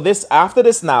 And so after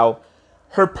this now,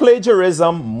 her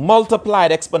plagiarism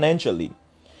multiplied exponentially.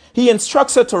 He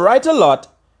instructs her to write a lot.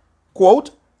 Quote,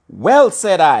 well,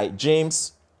 said I,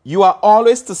 James, you are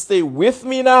always to stay with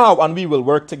me now and we will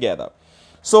work together.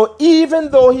 So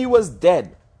even though he was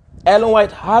dead, Ellen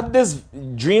White had this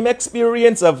dream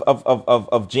experience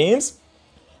of James.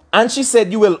 And she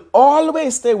said, you will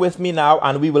always stay with me now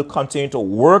and we will continue to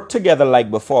work together like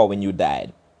before when you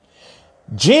died.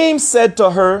 James said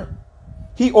to her,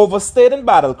 he overstayed in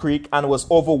Battle Creek and was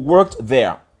overworked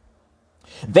there.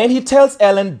 Then he tells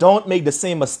Ellen, don't make the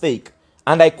same mistake.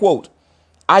 And I quote,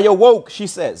 I awoke, she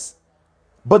says,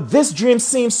 but this dream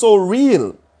seems so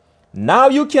real. Now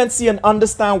you can see and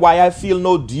understand why I feel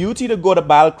no duty to go to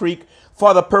Battle Creek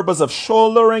for the purpose of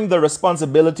shouldering the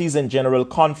responsibilities in General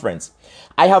Conference.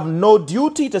 I have no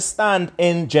duty to stand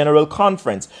in General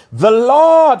Conference. The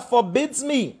Lord forbids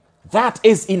me. That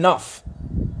is enough.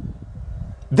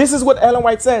 This is what Ellen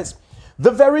White says.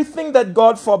 The very thing that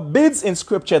God forbids in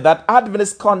Scripture that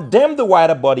Adventists condemn the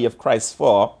wider body of Christ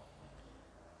for,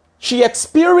 she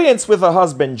experienced with her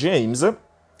husband James,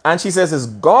 and she says it's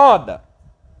God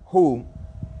who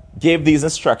gave these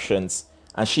instructions,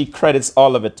 and she credits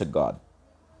all of it to God.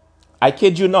 I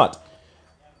kid you not.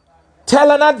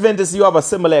 Tell an Adventist you have a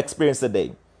similar experience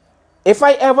today. If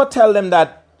I ever tell them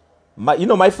that,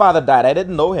 my father died, I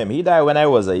didn't know him. He died when I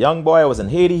was a young boy. I was in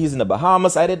Haiti. He's in the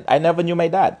Bahamas. I never knew my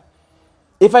dad.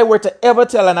 If I were to ever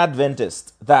tell an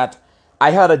Adventist that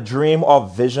I had a dream or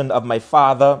vision of my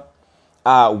father,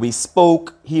 we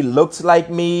spoke, he looked like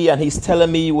me, and he's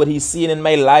telling me what he's seen in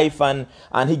my life, and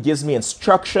he gives me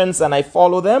instructions, and I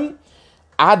follow them,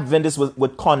 Adventists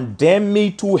would condemn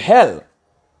me to hell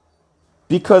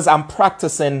because I'm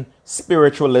practicing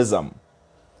spiritualism.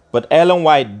 But Ellen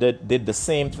White did the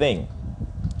same thing.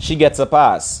 She gets a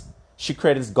pass. She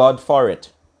credits God for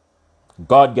it.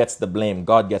 God gets the blame.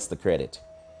 God gets the credit.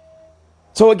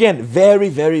 So again, very,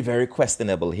 very, very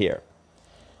questionable here.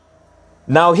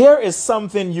 Now, here is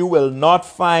something you will not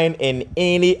find in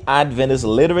any Adventist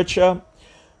literature.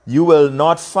 You will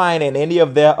not find in any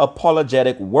of their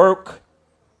apologetic work.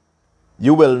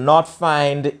 You will not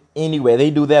find anywhere. They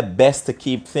do their best to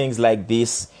keep things like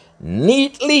this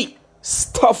neatly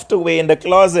stuffed away in the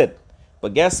closet.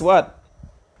 But guess what?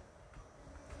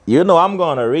 You know, I'm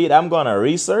going to read, I'm going to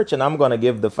research, and I'm going to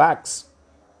give the facts.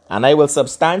 And I will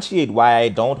substantiate why I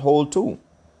don't hold to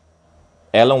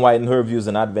Ellen White and her views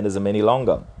on Adventism any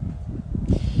longer.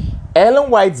 Ellen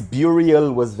White's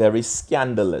burial was very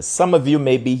scandalous. Some of you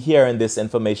may be hearing this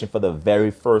information for the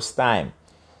very first time.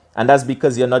 And that's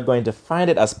because you're not going to find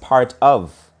it as part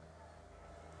of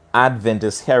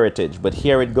Adventist heritage. But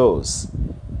here it goes.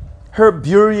 Her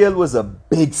burial was a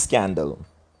big scandal.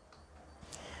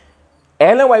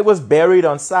 Ellen White was buried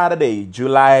on Saturday,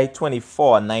 July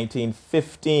 24,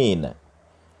 1915.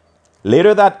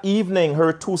 Later that evening,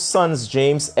 her two sons,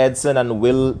 James Edson and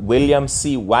William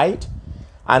C. White,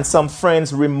 and some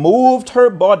friends removed her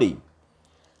body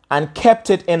and kept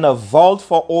it in a vault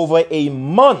for over a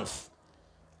month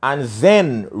and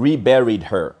then reburied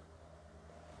her.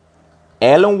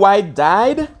 Ellen White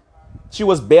died. She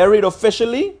was buried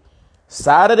officially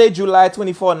Saturday, July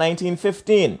 24,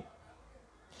 1915.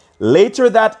 Later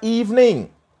that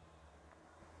evening,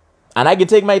 and I can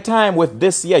take my time with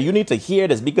this here. You need to hear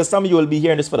this because some of you will be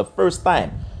hearing this for the first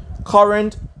time.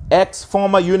 Current, ex,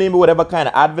 former, you name it, whatever kind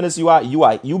of Adventist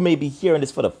you may be hearing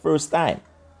this for the first time.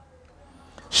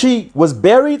 She was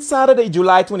buried Saturday,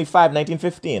 July 25,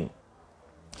 1915.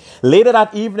 Later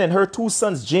that evening, her two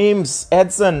sons, James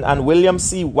Edson and William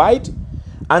C. White,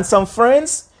 and some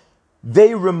friends,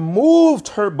 they removed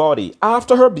her body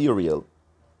after her burial,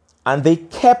 and they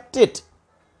kept it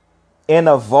in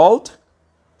a vault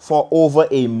for over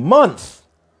a month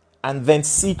and then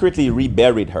secretly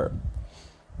reburied her.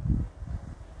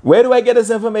 Where do I get this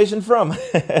information from?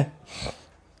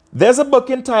 There's a book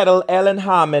entitled Ellen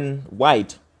Harmon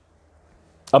White,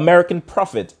 American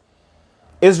Prophet.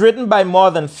 It's written by more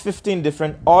than 15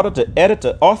 different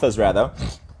authors,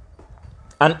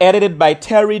 and edited by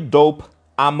Terry Dope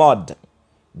Ahmad,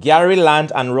 Gary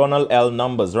Lant, and Ronald L.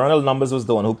 Numbers. Ronald Numbers was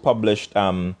the one who published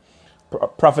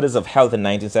Prophetess of Health in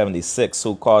 1976,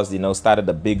 who started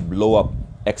the big blow-up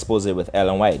expose with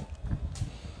Ellen White.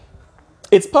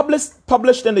 It's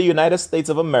published in the United States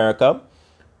of America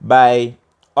by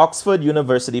Oxford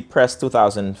University Press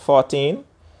 2014.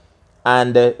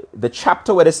 And the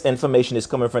chapter where this information is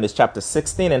coming from is chapter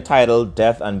 16, entitled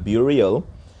Death and Burial.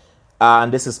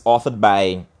 And this is authored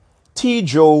by T.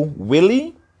 Joe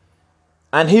Willey.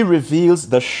 And he reveals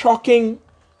the shocking,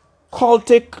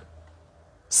 cultic,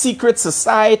 secret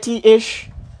society-ish,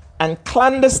 and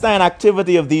clandestine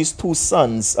activity of these two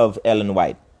sons of Ellen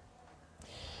White.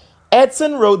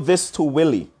 Edson wrote this to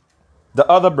Willie, the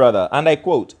other brother, and I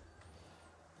quote,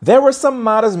 "There were some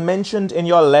matters mentioned in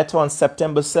your letter on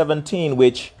September 17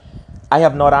 which I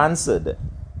have not answered.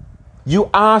 You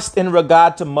asked in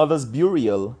regard to mother's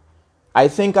burial. I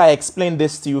think I explained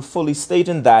this to you fully,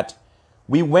 stating that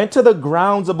we went to the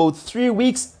grounds about 3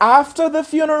 weeks after the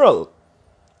funeral,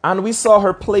 and we saw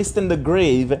her placed in the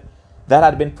grave that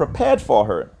had been prepared for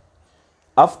her.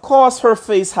 Of course, her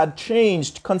face had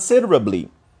changed considerably,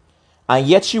 and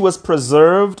yet she was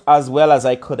preserved as well as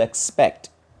I could expect.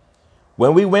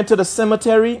 When we went to the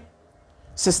cemetery,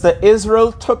 Sister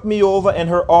Israel took me over in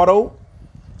her auto,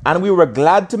 and we were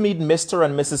glad to meet Mr.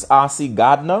 and Mrs. R.C.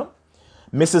 Gardner,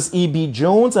 Mrs. E.B.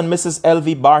 Jones, and Mrs.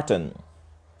 L.V. Barton.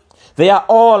 They are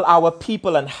all our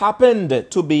people and happened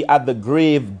to be at the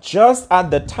grave just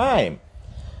at the time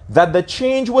that the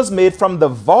change was made from the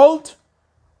vault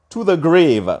to the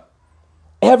grave.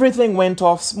 Everything went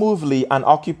off smoothly and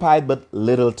occupied but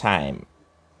little time.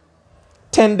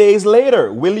 10 days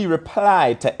later, Willie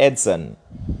replied to Edson,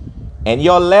 in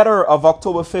your letter of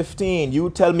October 15, you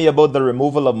tell me about the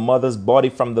removal of mother's body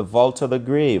from the vault to the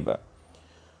grave.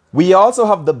 We also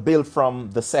have the bill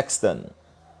from the sexton.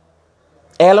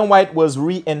 Ellen White was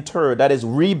reinterred, that is,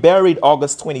 reburied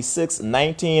August 26,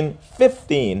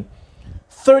 1915,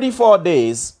 34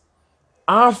 days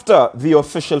after the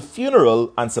official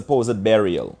funeral and supposed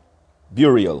burial.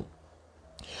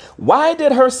 Why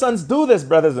did her sons do this,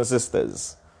 brothers and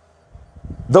sisters?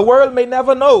 The world may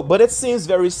never know, but it seems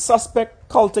very suspect,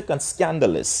 cultic, and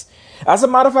scandalous. As a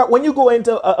matter of fact, when you go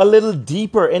into a little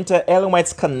deeper into Ellen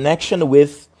White's connection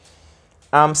with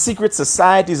secret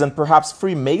societies and perhaps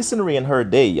Freemasonry in her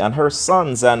day, and her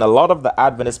sons and a lot of the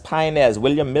Adventist pioneers,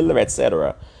 William Miller,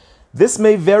 etc., this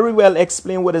may very well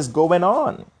explain what is going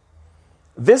on.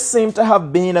 This seemed to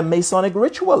have been a Masonic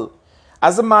ritual.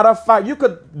 As a matter of fact, you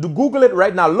could Google it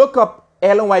right now. Look up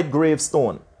Ellen White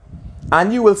gravestone.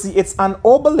 And you will see it's an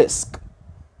obelisk.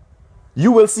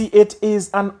 You will see it is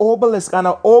an obelisk, and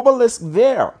an obelisk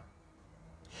there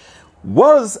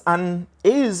was and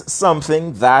is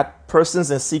something that persons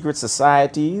in secret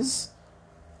societies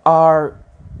are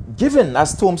given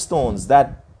as tombstones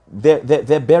that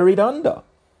they're buried under.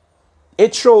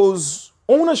 It shows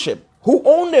ownership. Who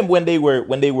owned them when they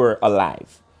were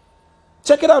alive?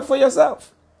 Check it out for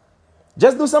yourself.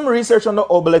 Just do some research on the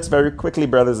obelisk very quickly,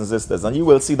 brothers and sisters, and you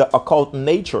will see the occult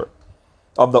nature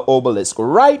of the obelisk.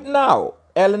 Right now,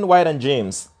 Ellen White and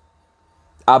James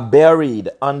are buried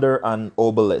under an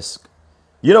obelisk.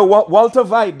 You know what? Walter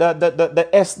White, the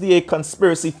SDA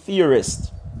conspiracy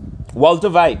theorist, Walter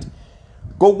White,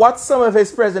 go watch some of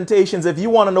his presentations if you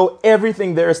want to know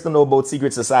everything there is to know about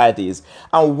secret societies.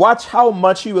 And watch how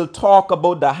much he will talk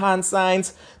about the hand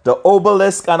signs, the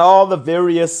obelisk, and all the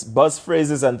various buzz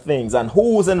phrases and things, and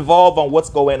who's involved and what's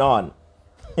going on.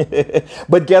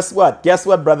 But guess what? Guess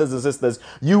what, brothers and sisters?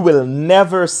 You will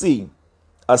never see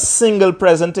a single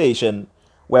presentation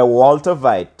where Walter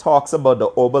White talks about the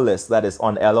obelisk that is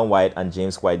on Ellen White and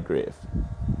James White grave.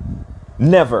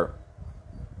 Never.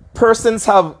 Persons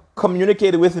have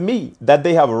communicated with me that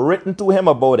they have written to him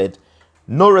about it.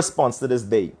 No response to this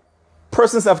day.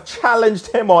 Persons have challenged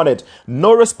him on it.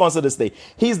 No response to this day.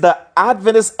 He's the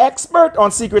Adventist expert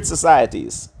on secret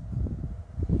societies.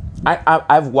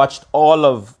 I've watched all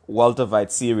of Walter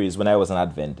White's series when I was an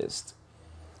Adventist,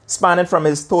 spanning from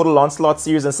his Total Onslaught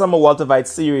series, and some of Walter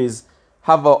White's series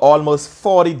have almost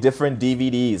 40 different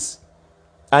DVDs.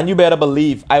 And you better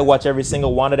believe I watch every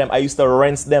single one of them. I used to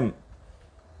rinse them.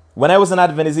 When I was an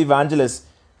Adventist evangelist,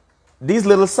 these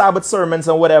little Sabbath sermons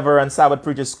and whatever and Sabbath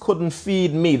preachers couldn't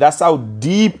feed me. That's how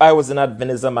deep I was in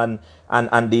Adventism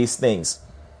and these things.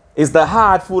 It's the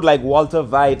hard food like Walter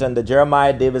White and the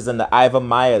Jeremiah Davis and the Ivor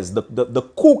Myers, the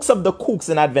kooks of the kooks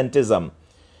in Adventism,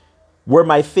 were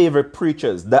my favorite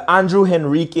preachers. The Andrew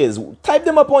Henriquez. Type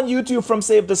them up on YouTube from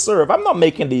Save to Serve. I'm not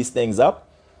making these things up.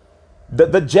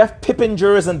 The Jeff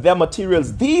Pippingers and their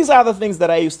materials. These are the things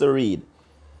that I used to read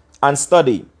and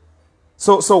study.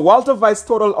 So Walter White's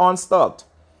Total Onslaught,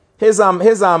 his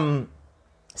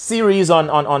series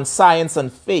on science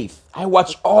and faith, I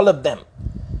watched all of them.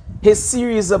 His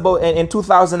series about in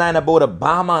 2009 about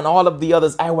Obama and all of the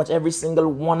others, I watched every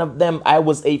single one of them. I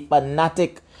was a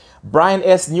fanatic. Brian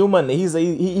S. Newman, he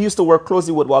used to work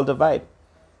closely with Walter White.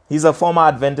 He's a former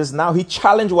Adventist now. He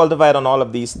challenged Walter White on all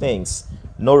of these things.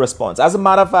 No response. As a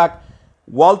matter of fact,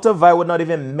 Walter White would not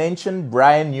even mention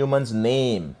Brian Newman's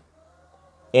name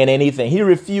in anything. He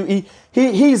refused.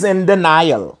 He's in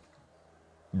denial.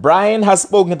 Brian has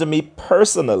spoken to me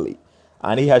personally,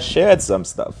 and he has shared some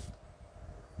stuff.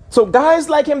 So guys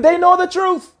like him, they know the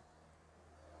truth,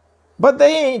 but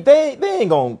they ain't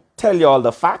gonna tell you all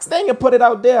the facts. They ain't gonna put it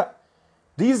out there.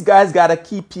 These guys gotta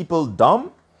keep people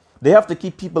dumb. They have to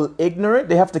keep people ignorant.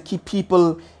 They have to keep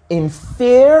people in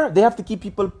fear. They have to keep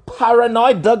people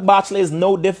paranoid. Doug Batchelor is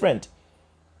no different.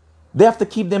 They have to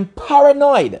keep them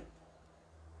paranoid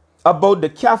about the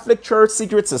Catholic Church,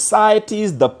 secret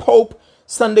societies, the Pope,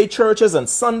 Sunday churches, and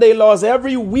Sunday laws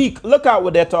every week. Look at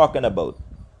what they're talking about.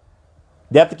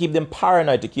 They have to keep them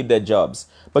paranoid to keep their jobs.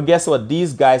 But guess what?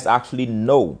 These guys actually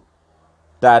know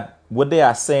that what they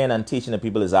are saying and teaching the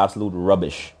people is absolute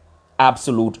rubbish.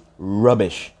 Absolute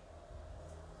rubbish.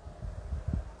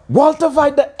 Walter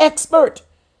White, the expert.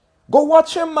 Go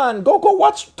watch him, man. Go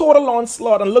watch Total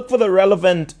Onslaught and look for the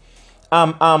relevant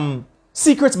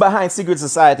secrets behind secret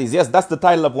societies. Yes, that's the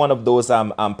title of one of those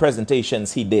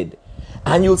presentations he did.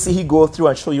 And you'll see he go through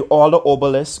and show you all the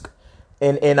obelisk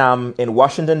in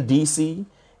Washington, D.C.,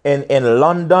 in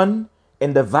London,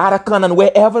 in the Vatican, and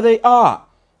wherever they are.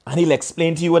 And he'll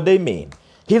explain to you what they mean.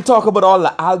 He'll talk about all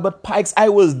the Albert Pikes. I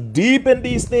was deep in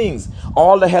these things.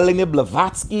 All the Helena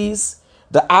Blavatskys,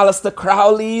 the Aleister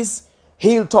Crowleys.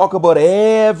 He'll talk about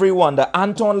everyone. The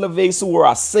Anton LaVey who were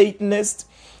a Satanist.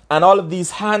 And all of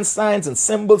these hand signs and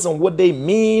symbols and what they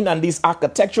mean. And these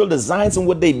architectural designs and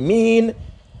what they mean.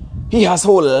 He has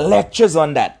whole lectures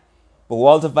on that. But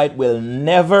Walter White will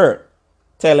never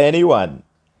tell anyone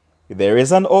there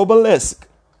is an obelisk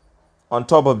on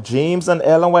top of James and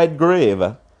Ellen White grave,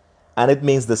 and it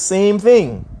means the same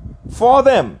thing for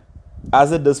them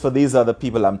as it does for these other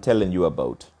people I'm telling you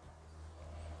about.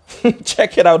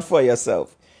 Check it out for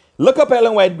yourself. Look up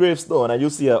Ellen White gravestone and you'll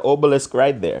see an obelisk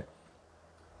right there.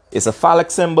 It's a phallic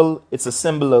symbol. It's a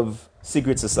symbol of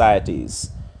secret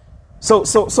societies. So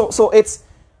it's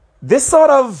this sort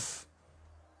of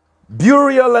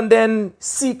burial and then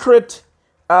secret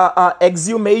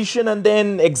exhumation and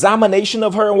then examination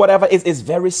of her and whatever is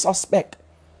very suspect.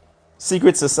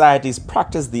 Secret societies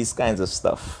practice these kinds of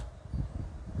stuff.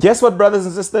 Guess what, brothers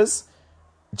and sisters?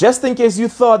 Just in case you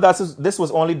thought that this was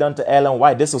only done to Ellen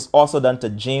White, this was also done to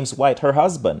James White, her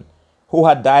husband, who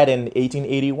had died in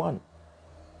 1881.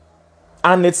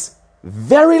 And it's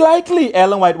very likely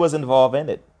Ellen White was involved in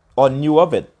it or knew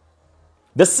of it.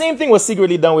 The same thing was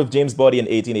secretly done with James Body in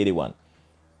 1881.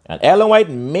 And Ellen White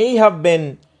may have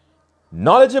been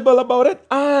knowledgeable about it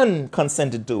and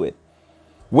consented to it.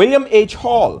 William H.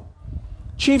 Hall,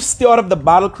 chief steward of the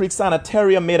Battle Creek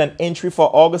Sanitarium, made an entry for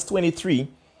August 23,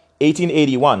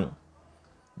 1881.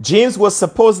 James was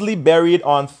supposedly buried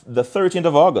on the 13th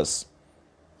of August.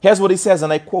 Here's what he says,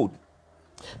 and I quote,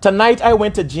 "Tonight I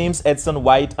went to James Edson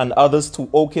White and others to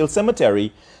Oak Hill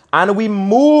Cemetery, and we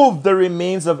moved the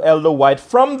remains of Elder White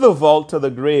from the vault to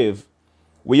the grave.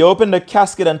 We opened the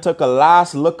casket and took a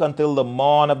last look until the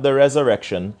morn of the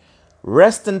resurrection.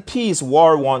 Rest in peace,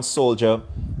 war-worn soldier.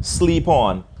 Sleep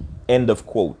on." End of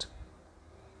quote.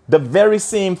 The very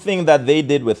same thing that they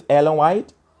did with Ellen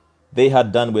White, they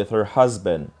had done with her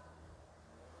husband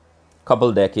a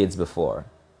couple decades before.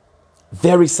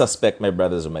 Very suspect, my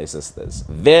brothers and my sisters.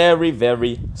 Very,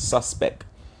 very suspect.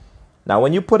 Now,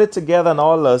 when you put it together in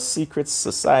all the secret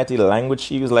society language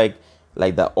she used, like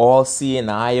the all-seeing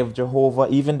eye of Jehovah,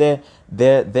 even their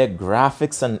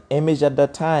graphics and image at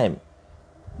that time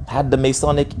had the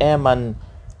Masonic M and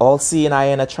all-seeing eye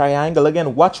in a triangle.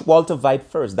 Again, watch Walter Veit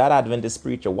first, that Adventist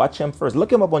preacher. Watch him first.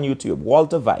 Look him up on YouTube,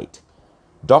 Walter Veit.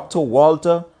 Dr.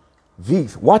 Walter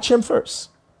Veith. Watch him first.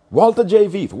 Walter J.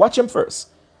 Veith. Watch him first.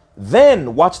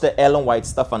 Then watch the Ellen White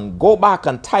stuff and go back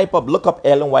and type up, look up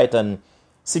Ellen White and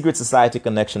Secret Society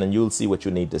connection, and you'll see what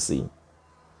you need to see.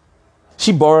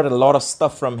 She borrowed a lot of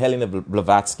stuff from Helena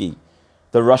Blavatsky,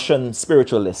 the Russian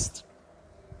spiritualist.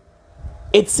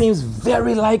 It seems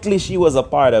very likely she was a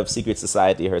part of Secret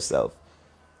Society herself.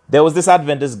 There was this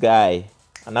Adventist guy,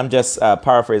 and I'm just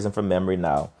paraphrasing from memory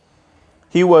now.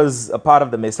 He was a part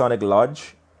of the Masonic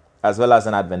Lodge, as well as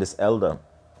an Adventist elder.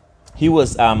 He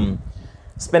was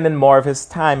spending more of his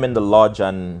time in the lodge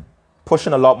and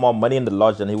pushing a lot more money in the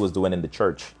lodge than he was doing in the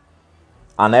church.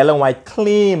 And Ellen White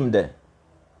claimed,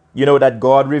 that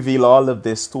God revealed all of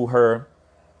this to her,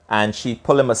 and she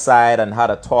pulled him aside and had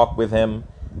a talk with him.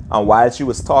 And while she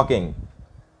was talking,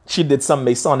 she did some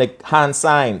Masonic hand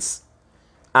signs.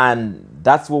 And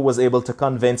that's what was able to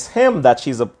convince him that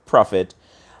she's a prophet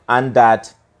and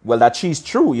that she's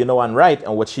true, and right,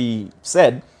 and what she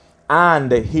said.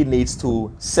 And he needs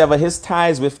to sever his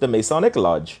ties with the Masonic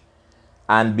Lodge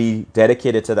and be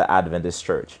dedicated to the Adventist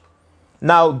Church.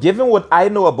 Now, given what I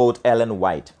know about Ellen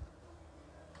White,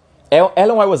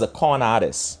 Ellen White was a con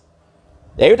artist.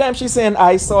 Every time she's saying,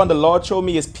 "I saw and the Lord showed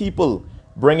me," is people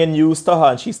bringing news to her,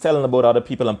 and she's telling about other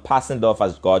people and passing it off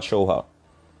as God showed her.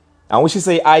 And when she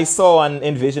say, "I saw and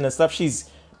envisioned" and stuff, she's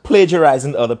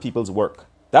plagiarizing other people's work.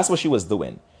 That's what she was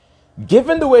doing.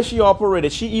 Given the way she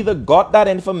operated, she either got that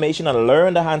information and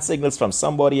learned the hand signals from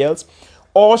somebody else,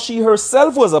 or she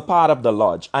herself was a part of the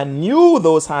lodge and knew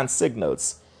those hand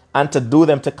signals and to do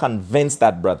them to convince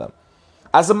that brother.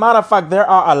 As a matter of fact, there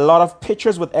are a lot of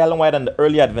pictures with Ellen White and the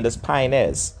early Adventist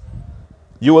pioneers.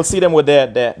 You will see them with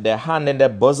their hand in their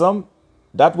bosom.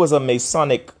 That was a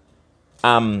Masonic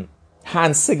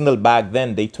hand signal back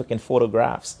then. They took in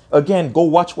photographs. Again, go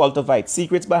watch Walter Veit,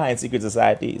 Secrets Behind Secret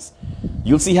Societies.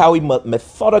 You'll see how he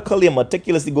methodically and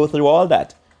meticulously go through all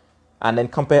that. And then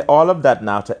compare all of that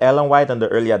now to Ellen White and the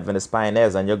early Adventist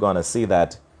pioneers, and you're going to see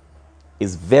that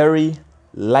it's very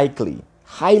likely,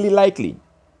 highly likely,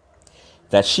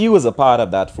 that she was a part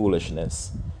of that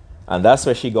foolishness. And that's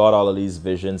where she got all of these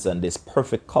visions and this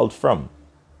perfect cult from,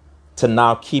 to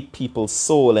now keep people's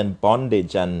soul in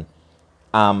bondage and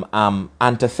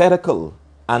antithetical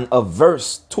and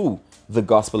averse to the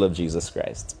gospel of Jesus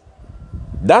Christ.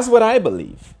 That's what I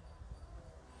believe.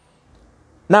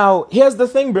 Now, here's the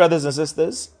thing, brothers and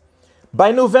sisters.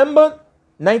 By November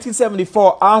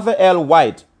 1974, Arthur L.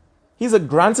 White, he's a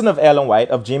grandson of Ellen White,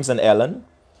 of James and Ellen.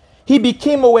 He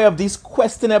became aware of these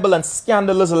questionable and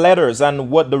scandalous letters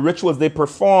and what the rituals they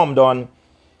performed on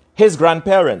his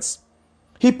grandparents.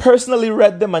 He personally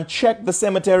read them and checked the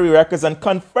cemetery records and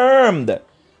confirmed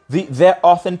their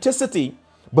authenticity,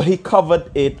 but he covered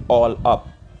it all up.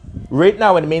 Right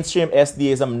now in mainstream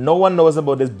SDAism, no one knows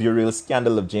about this burial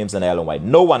scandal of James and Ellen White.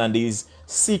 No one, and these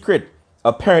secret,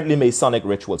 apparently Masonic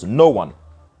rituals. No one.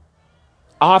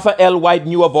 Arthur L. White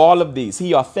knew of all of these.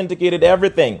 He authenticated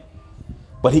everything,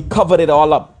 but he covered it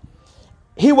all up.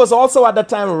 He was also at the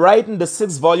time writing the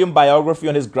 6-volume biography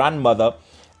on his grandmother,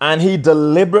 and he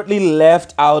deliberately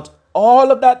left out all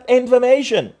of that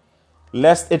information,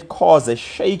 lest it cause a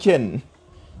shaking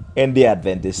in the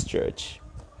Adventist church.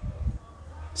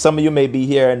 Some of you may be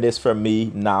hearing this from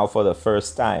me now for the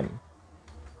first time.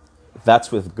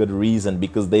 That's with good reason,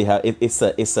 because they have it's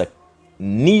a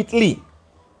neatly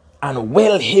and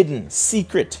well hidden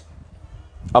secret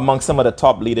among some of the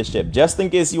top leadership. Just in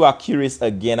case you are curious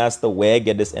again as to where I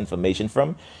get this information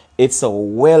from, it's a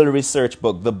well-researched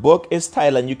book. The book is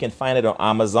titled, and you can find it on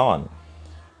Amazon.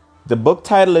 The book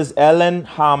title is Ellen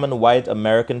Harmon White,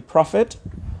 American Prophet,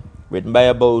 written by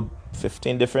about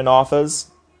 15 different authors.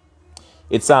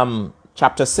 It's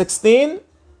chapter 16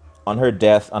 on her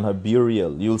death and her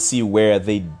burial. You'll see where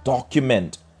they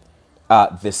document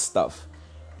this stuff.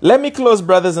 Let me close,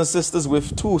 brothers and sisters,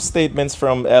 with two statements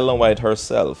from Ellen White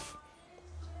herself.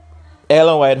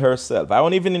 Ellen White herself. I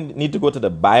don't even need to go to the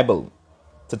Bible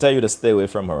to tell you to stay away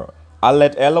from her. I'll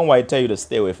let Ellen White tell you to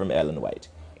stay away from Ellen White.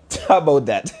 How about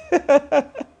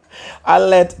that? I'll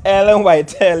let Ellen White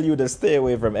tell you to stay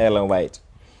away from Ellen White.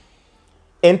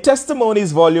 In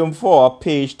Testimonies, Volume 4,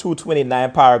 page 229,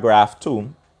 paragraph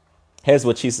 2, here's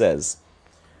what she says.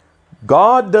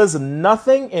 God does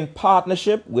nothing in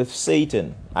partnership with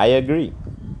Satan. I agree.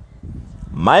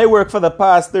 My work for the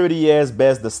past 30 years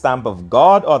bears the stamp of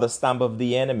God or the stamp of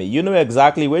the enemy. You know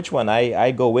exactly which one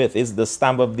I go with. It's the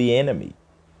stamp of the enemy.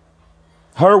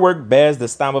 Her work bears the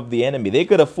stamp of the enemy. They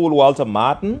could have fooled Walter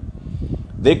Martin.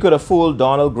 They could have fooled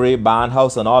Donald Gray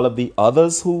Barnhouse and all of the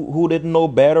others who didn't know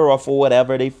better, or for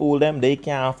whatever they fooled them. They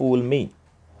can't fool me.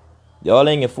 Y'all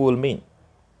ain't gonna fool me.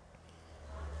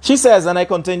 She says, and I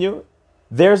continue,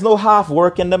 there's no half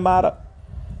work in the matter.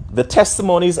 The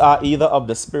testimonies are either of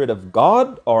the Spirit of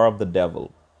God or of the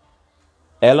devil.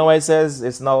 Ellen White says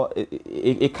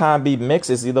it can't be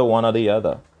mixed. It's either one or the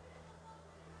other.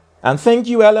 And thank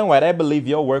you, Ellen White. I believe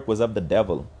your work was of the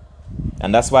devil.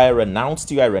 And that's why I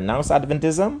renounced you. I renounced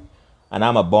Adventism. And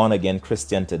I'm a born-again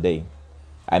Christian today.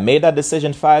 I made that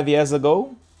decision 5 years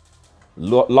ago.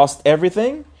 Lost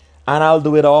everything. And I'll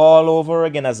do it all over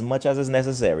again as much as is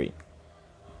necessary.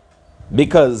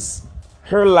 Because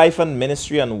her life and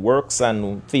ministry and works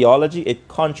and theology, it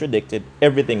contradicted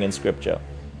everything in Scripture.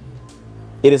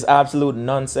 It is absolute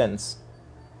nonsense.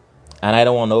 And I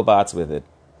don't want no parts with it.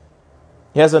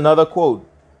 Here's another quote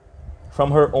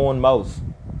from her own mouth.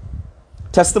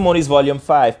 Testimonies, Volume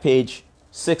 5, page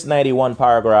 691,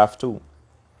 paragraph 2.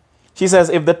 She says,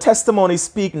 if the testimonies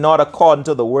speak not according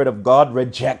to the word of God,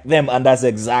 reject them. And that's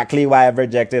exactly why I've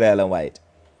rejected Ellen White.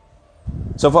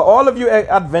 So for all of you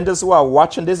Adventists who are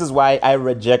watching, this is why I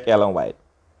reject Ellen White.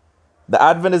 The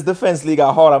Adventist Defense League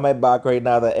are hard on my back right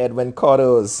now, the Edwin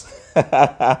Cottos.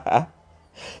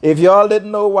 If y'all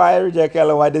didn't know why I reject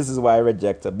Ellen White, this is why I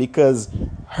reject her. Because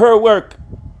her work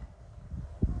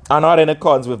are not in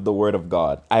accordance with the word of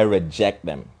God. I reject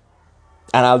them.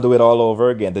 And I'll do it all over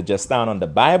again to just stand on the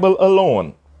Bible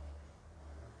alone.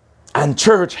 And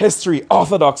church history,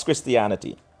 Orthodox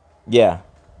Christianity. Yeah,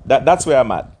 that's where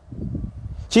I'm at.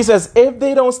 She says, if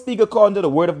they don't speak according to the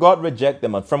word of God, reject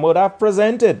them. And from what I've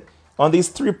presented on these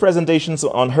 3 presentations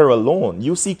on her alone,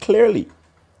 you see clearly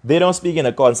they don't speak in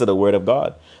accordance to the word of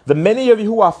God. The many of you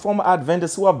who are former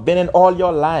Adventists who have been in all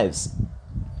your lives.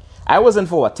 I was in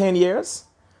for 10 years.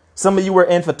 Some of you were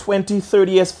in for 20,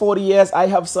 30 years, 40 years. I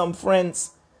have some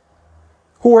friends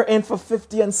who were in for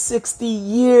 50 and 60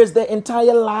 years, their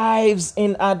entire lives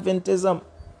in Adventism.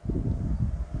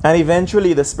 And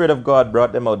eventually the Spirit of God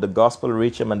brought them out. The gospel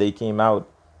reached them and they came out.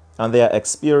 And they are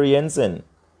experiencing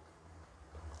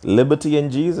liberty in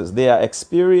Jesus. They are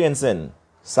experiencing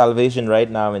salvation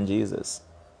right now in Jesus.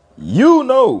 You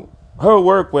know her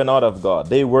work were not of God.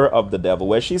 They were of the devil.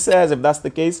 Where she says, if that's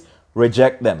the case,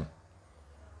 reject them.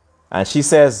 And she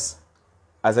says,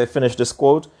 as I finish this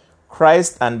quote,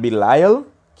 Christ and Belial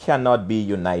cannot be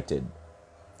united.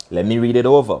 Let me read it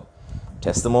over.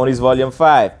 Testimonies, Volume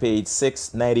 5, page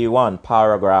 691,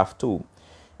 paragraph 2.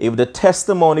 If the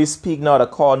testimonies speak not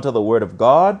according to the word of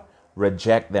God,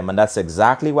 reject them. And that's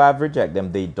exactly why I've rejected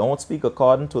them. They don't speak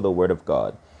according to the word of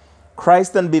God.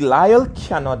 Christ and Belial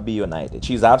cannot be united.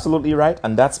 She's absolutely right.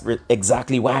 And that's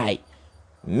exactly why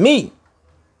me,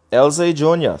 Elsa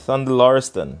Jr., Thunder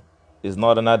Lauriston, is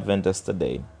not an Adventist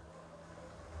today.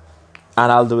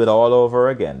 And I'll do it all over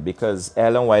again because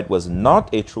Ellen White was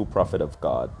not a true prophet of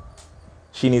God.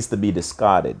 She needs to be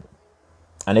discarded.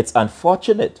 And it's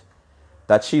unfortunate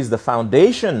that she's the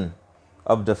foundation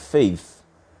of the faith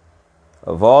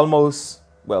of almost,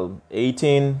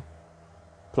 18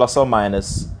 plus or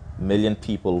minus million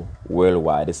people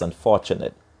worldwide. It's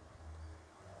unfortunate.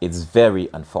 It's very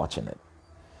unfortunate.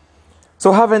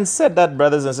 So having said that,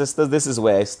 brothers and sisters, this is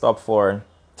where I stop for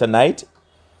tonight.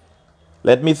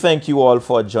 Let me thank you all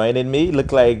for joining me.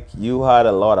 Look like you had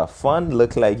a lot of fun.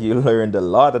 Look like you learned a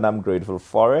lot, and I'm grateful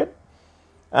for it.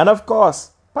 And of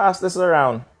course, Pass this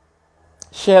around.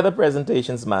 Share the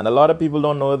presentations, man. A lot of people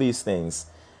don't know these things.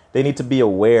 They need to be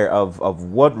aware of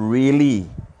what really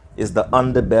is the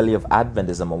underbelly of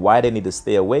Adventism and why they need to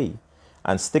stay away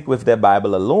and stick with their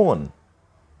Bible alone.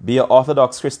 Be an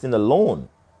Orthodox Christian alone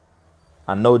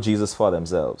and know Jesus for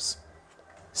themselves.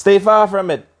 Stay far from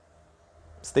it.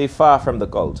 Stay far from the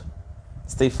cult.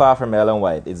 Stay far from Ellen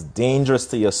White. It's dangerous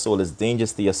to your soul. It's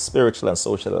dangerous to your spiritual and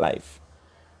social life.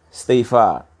 Stay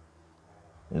far.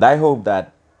 And I hope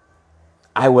that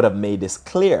I would have made this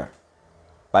clear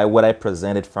by what I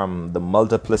presented from the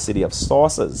multiplicity of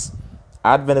sources,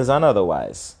 Adventist and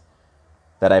otherwise,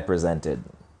 that I presented.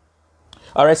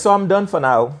 All right, so I'm done for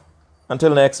now.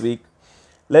 Until next week.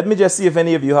 Let me just see if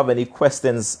any of you have any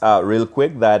questions real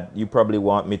quick that you probably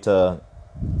want me to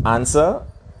answer.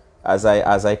 As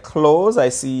I close, I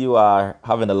see you are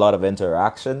having a lot of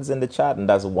interactions in the chat, and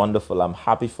that's wonderful. I'm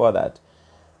happy for that.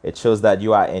 It shows that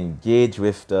you are engaged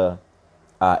with the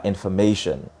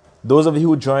information. Those of you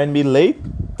who joined me late,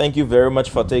 thank you very much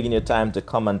for taking your time to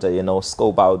come and to,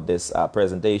 scope out this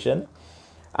presentation.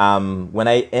 When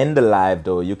I end the live,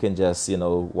 though, you can just,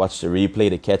 watch the replay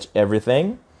to catch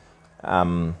everything.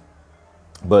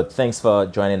 But thanks for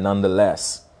joining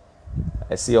nonetheless.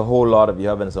 I see a whole lot of you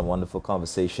having some wonderful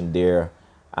conversation there.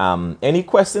 Any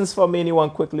questions for me, anyone,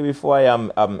 quickly before I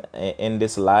end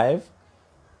this live?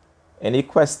 Any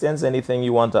questions, anything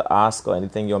you want to ask or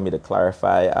anything you want me to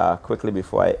clarify quickly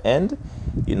before I end?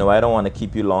 I don't want to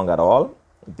keep you long at all.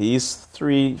 These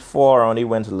 3, 4 only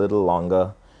went a little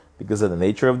longer because of the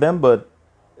nature of them. But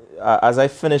as I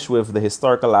finish with the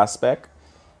historical aspect,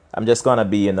 I'm just going to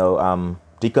be,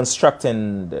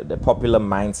 deconstructing the popular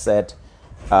mindset,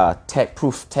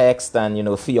 proof text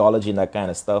and, theology and that kind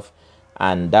of stuff.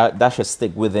 And that should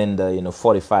stick within the,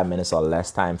 45 minutes or less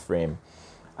time frame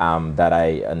that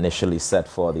I initially set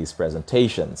for these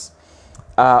presentations.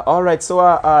 All right,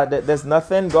 so there's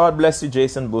nothing. God bless you,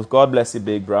 Jason Booth. God bless you,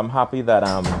 Big Bro. I'm happy that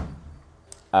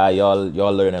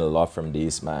y'all learning a lot from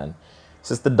these, man.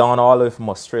 Sister Dawn, all the way from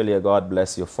Australia, God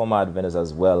bless you. Former Adventist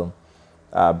as well.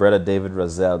 Brother David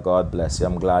Roselle, God bless you.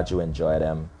 I'm glad you enjoyed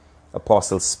them.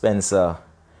 Apostle Spencer,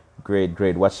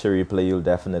 great. Watch the replay. You'll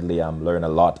definitely learn a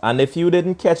lot. And if you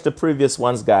didn't catch the previous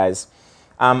ones, guys,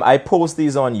 I post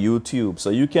these on YouTube.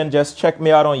 So you can just check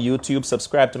me out on YouTube,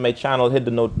 subscribe to my channel, hit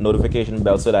the notification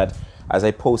bell so that as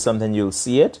I post something, you'll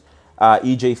see it.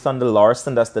 EJ Thunder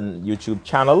Larson, that's the YouTube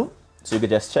channel. So you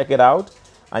can just check it out.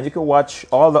 And you can watch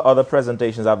all the other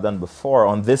presentations I've done before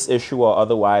on this issue or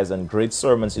otherwise. And great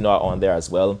sermons, are on there as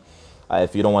well.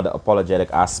 If you don't want the apologetic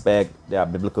aspect, there are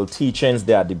biblical teachings,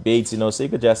 there are debates, so you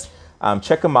could just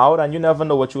check them out. And you never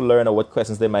know what you learn or what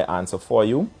questions they might answer for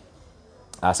you.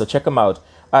 So check them out.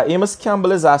 Amos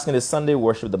Campbell is asking, is Sunday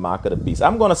worship the mark of the beast?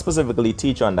 I'm going to specifically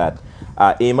teach on that,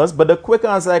 Amos. But the quick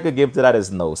answer I could give to that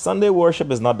is no. Sunday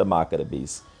worship is not the mark of the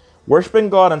beast. Worshiping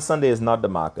God on Sunday is not the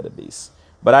mark of the beast.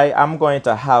 But I am going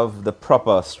to have the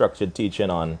proper structured teaching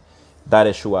on that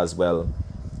issue as well,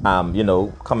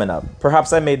 coming up.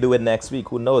 Perhaps I may do it next week.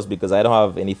 Who knows? Because I don't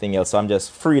have anything else. So I'm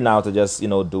just free now to just,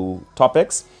 do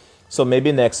topics. So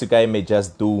maybe next week I may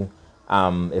just do,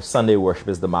 if Sunday worship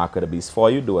is the mark of the beast for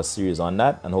you, do a series on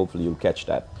that. And hopefully you'll catch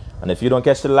that. And if you don't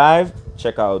catch the live,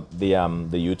 check out the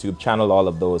YouTube channel. All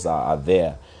of those are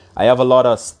there. I have a lot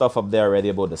of stuff up there already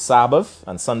about the Sabbath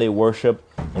and Sunday worship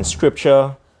and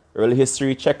scripture. Early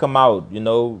history, check them out.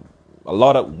 A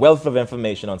lot of wealth of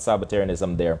information on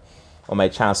Sabbatarianism there on my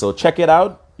channel. So check it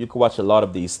out. You can watch a lot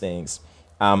of these things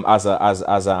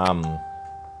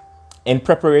in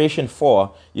preparation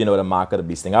for the mark of the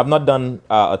beast thing. I've not done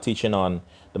a teaching on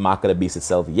the mark of the beast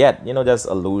itself yet. There's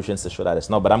allusions to show that it's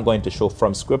not, but I'm going to show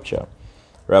from Scripture,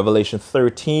 Revelation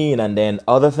 13, and then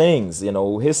other things.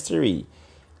 History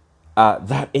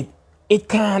that it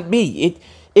can't be.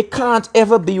 It can't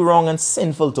ever be wrong and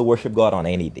sinful to worship God on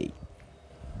any day.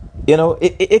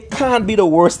 It can't be the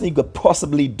worst thing you could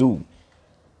possibly do.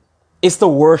 It's to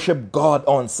worship God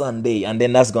on Sunday, and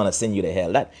then that's going to send you to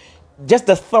hell. Just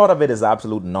the thought of it is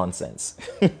absolute nonsense.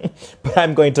 But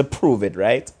I'm going to prove it,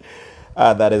 right?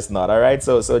 That is not. All right.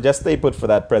 So just stay put for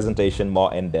that presentation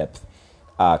more in depth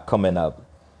coming up.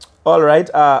 All right.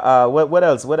 What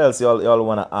else? What else y'all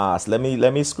want to ask? Let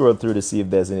me scroll through to see if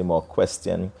there's any more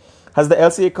question. Has the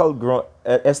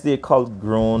SDA cult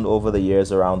grown over the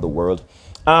years around the world?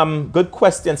 Good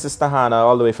question, Sister Hannah,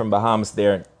 all the way from Bahamas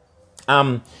there.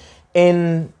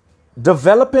 In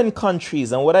developing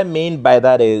countries, and what I mean by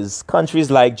that is countries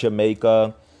like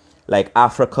Jamaica, like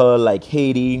Africa, like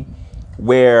Haiti,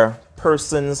 where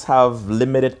persons have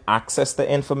limited access to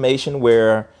information,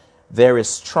 where there is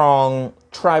strong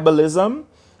tribalism,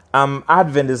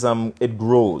 Adventism, it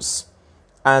grows.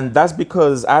 And that's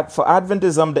because for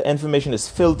Adventism, the information is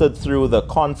filtered through the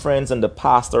conference and the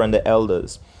pastor and the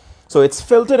elders. So it's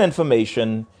filtered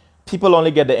information. People only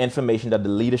get the information that the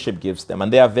leadership gives them,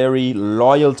 and they are very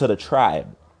loyal to the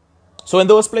tribe. So in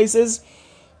those places,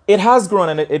 it has grown,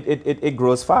 and it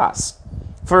grows fast.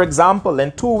 For example,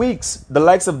 in 2 weeks, the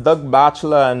likes of Doug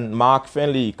Batchelor and Mark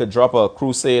Finley could drop a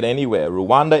crusade anywhere,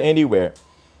 Rwanda anywhere,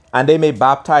 and they may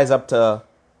baptize up to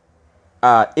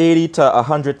 80 to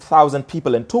 100,000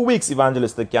 people in 2 weeks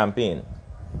evangelistic campaign.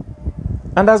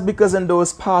 And that's because in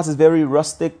those parts it's very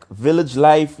rustic village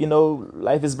life.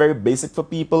 Life is very basic for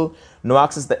people. No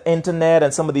access to the internet,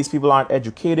 and some of these people aren't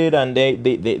educated, and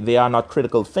they are not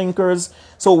critical thinkers.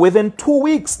 So within 2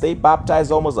 weeks, they baptized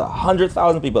almost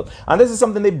 100,000 people. And this is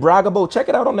something they brag about. Check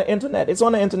it out on the internet. It's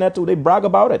on the internet too. They brag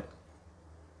about it.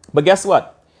 But guess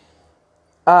what?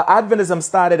 Adventism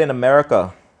started in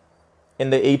America in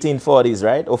the 1840s,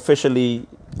 right? Officially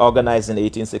organized in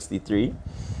 1863.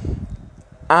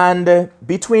 And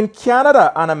between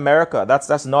Canada and America,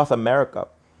 that's North America,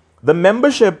 the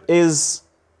membership it's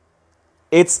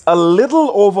a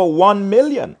little over 1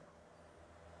 million.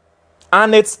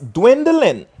 And it's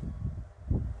dwindling.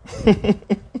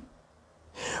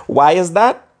 Why is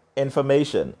that?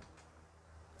 Information.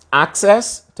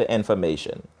 Access to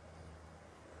information.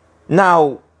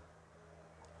 Now,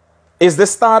 is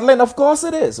this startling? Of course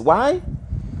it is. Why?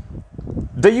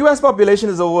 The US population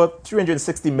is over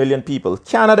 360 million people.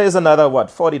 Canada is another,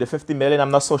 40 to 50 million? I'm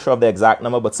not so sure of the exact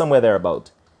number, but somewhere thereabout.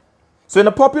 So in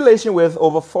a population with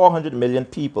over 400 million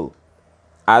people,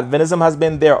 Adventism has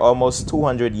been there almost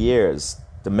 200 years.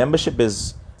 The membership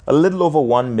is a little over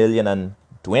 1 million and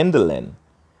dwindling.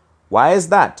 Why is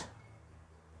that?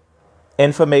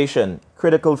 Information,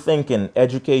 critical thinking,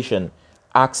 education,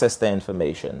 access to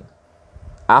information.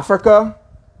 Africa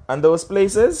and those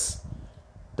places,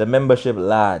 the membership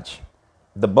large.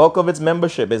 The bulk of its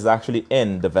membership is actually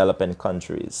in developing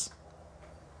countries.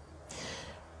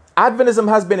 Adventism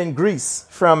has been in Greece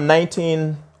from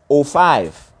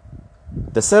 1905.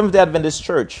 The Seventh-day Adventist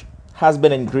Church has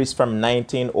been in Greece from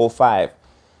 1905.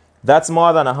 That's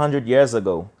more than 100 years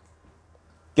ago.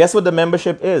 Guess what the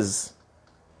membership is?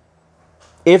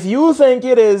 If you think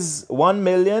it is 1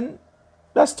 million,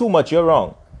 that's too much. You're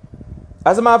wrong.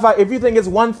 As a matter of fact, if you think it's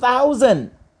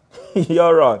 1,000,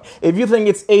 you're wrong. If you think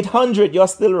it's 800, you're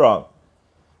still wrong.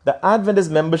 The Adventist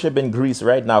membership in Greece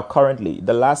right now, currently,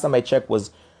 the last time I checked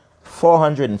was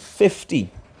 450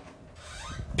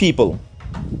 people.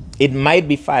 It might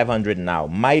be 500 now,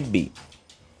 might be.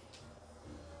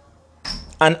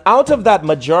 And out of that,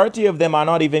 majority of them are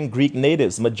not even Greek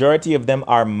natives. Majority of them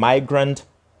are migrant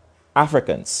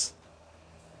Africans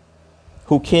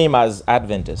who came as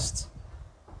Adventists.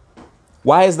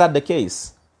 Why is that the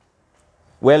case?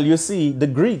 Well, you see, the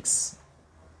Greeks,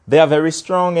 they are very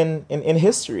strong in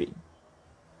history.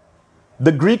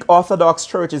 The Greek Orthodox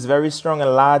Church is very strong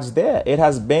and large there. It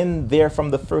has been there from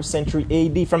the 1st century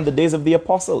AD, from the days of the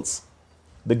apostles.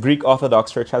 The Greek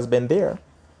Orthodox Church has been there.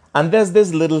 And there's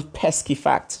this little pesky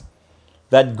fact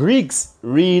that Greeks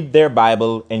read their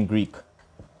Bible in Greek.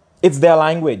 It's their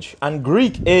language. And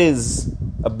Greek is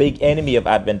a big enemy of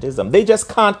Adventism. They just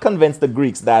can't convince the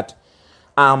Greeks that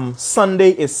Sunday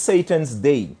is Satan's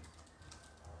day.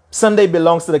 Sunday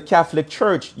belongs to the Catholic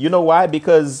Church. You know why?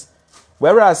 Because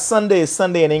whereas Sunday is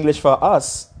Sunday in English for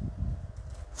us,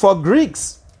 for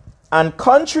Greeks and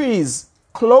countries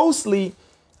closely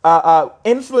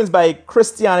influenced by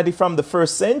Christianity from the 1st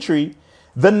century,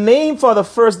 the name for the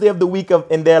first day of the week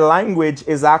in their language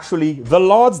is actually the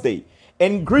Lord's Day.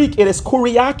 In Greek, it is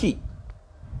Kuriaki.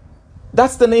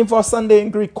 That's the name for Sunday in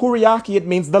Greek. Kuriaki, it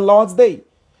means the Lord's Day.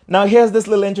 Now, here's this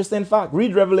little interesting fact.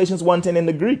 Read Revelations 1:10 in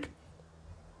the Greek.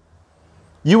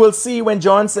 You will see when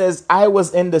John says, I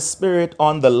was in the Spirit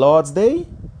on the Lord's Day.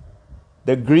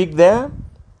 The Greek there,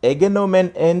 egenomen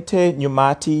ente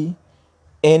pneumati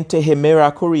ente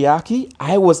hemera kuriaki.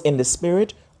 I was in the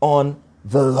Spirit on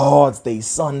the Lord's Day,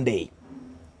 Sunday.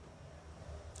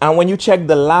 And when you check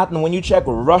the Latin, when you check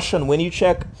Russian, when you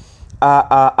check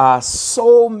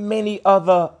so many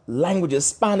other languages,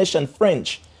 Spanish and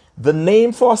French, the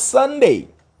name for Sunday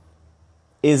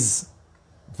is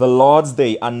the Lord's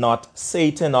Day and not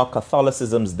Satan or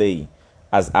Catholicism's day,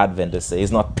 as Adventists say.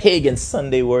 It's not pagan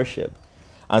Sunday worship.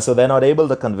 And so they're not able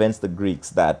to convince the Greeks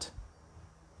that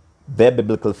their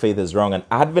biblical faith is wrong. And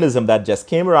Adventism that just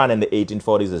came around in the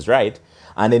 1840s is right.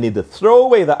 And they need to throw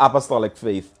away the apostolic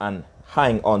faith and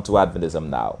hang on to Adventism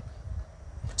now.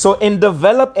 So in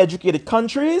developed, educated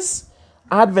countries,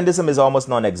 Adventism is almost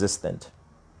non-existent.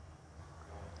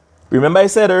 Remember I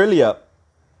said earlier,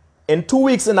 in 2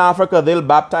 weeks in Africa, they'll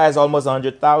baptize almost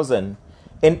 100,000.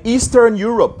 in Eastern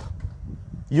Europe,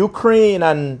 Ukraine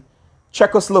and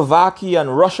Czechoslovakia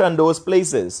and Russia and those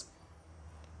places,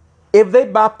 if they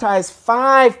baptize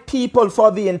 5 people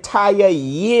for the entire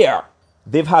year,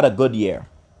 they've had a good year.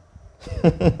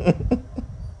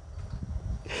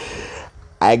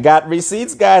 I got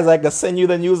receipts, guys. I can send you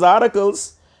the news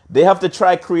articles. They have to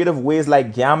try creative ways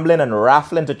like gambling and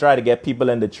raffling to try to get people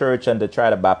in the church and to try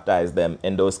to baptize them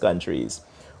in those countries.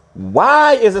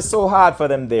 Why is it so hard for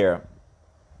them there?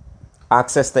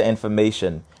 Access to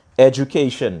information,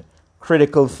 education,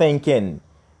 critical thinking.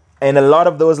 In a lot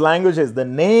of those languages, the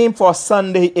name for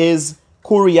Sunday is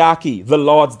Kuriaki, the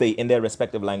Lord's Day, in their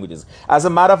respective languages. As a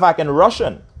matter of fact, in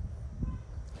Russian,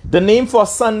 the name for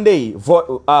Sunday,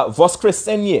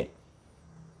 Voskresenye,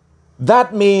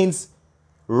 that means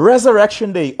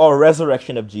Resurrection Day or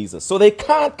Resurrection of Jesus. So they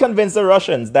can't convince the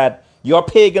Russians that you're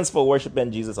pagans for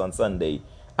worshiping Jesus on Sunday,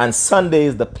 and Sunday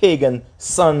is the pagan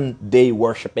Sunday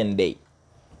worshiping day,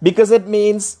 because it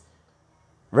means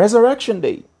Resurrection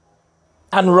Day.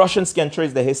 And Russians can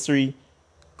trace the history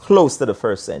close to the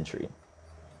 1st century.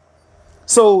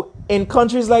 So in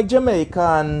countries like Jamaica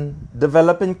and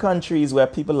developing countries where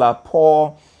people are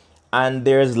poor and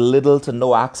there's little to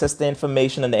no access to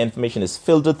information and the information is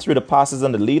filtered through the pastors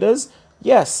and the leaders,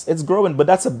 yes, it's growing, but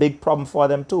that's a big problem for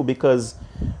them too, because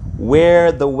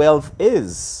where the wealth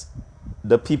is,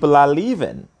 the people are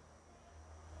leaving.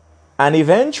 And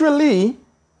eventually,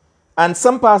 and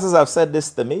some pastors have said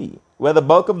this to me, where the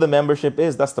bulk of the membership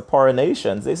is, that's the poorer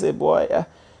nations. They say, boy,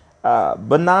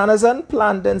 bananas and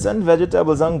plantains and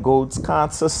vegetables and goats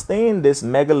can't sustain this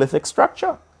megalithic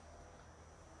structure.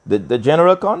 The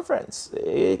General Conference,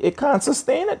 it can't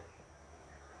sustain it.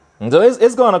 And so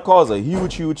it's going to cause a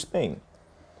huge, huge thing.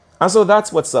 And so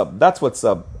that's what's up. That's what's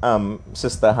up,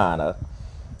 Sister Hannah.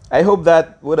 I hope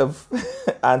that would have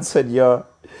answered your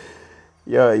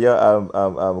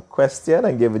question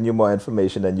and given you more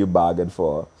information than you bargained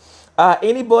for.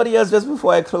 Anybody else, just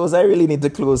before I close? I really need to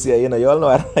close here. You know, y'all know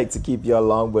I don't like to keep y'all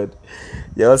long, but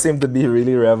y'all seem to be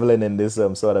really reveling in this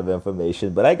sort of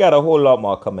information. But I got a whole lot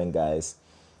more coming, guys.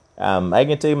 I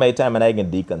can take my time and I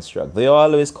can deconstruct. They're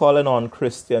always calling on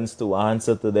Christians to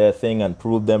answer to their thing and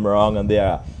prove them wrong, and they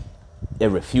are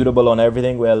irrefutable on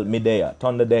everything. Well, midaya,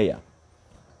 tondadaya.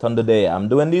 I'm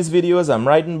doing these videos, I'm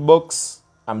writing books,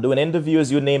 I'm doing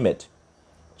interviews, you name it.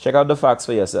 Check out the facts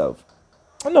for yourself.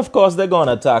 And of course, they're going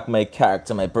to attack my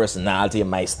character, my personality, and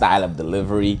my style of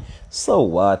delivery. So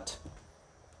what?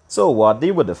 So what?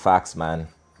 Deal with the facts, man.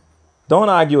 Don't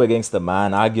argue against the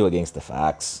man, argue against the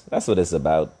facts. That's what it's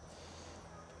about.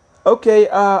 Okay,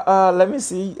 let me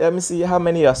see how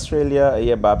many Australia are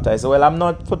here baptized. Well, I'm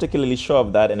not particularly sure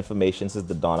of that information, since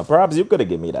the Donna. Perhaps you could have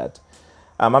given me that.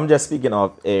 I'm just speaking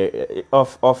of air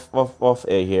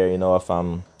here, you know, off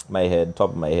my head, top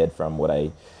of my head, from what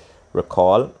I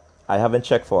recall. I haven't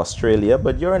checked for Australia,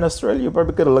 but you're in Australia. You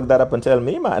probably could have looked that up and tell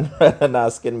me, man, rather than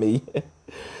asking me.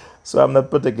 So I'm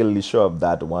not particularly sure of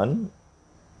that one.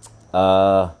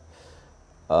 I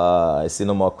see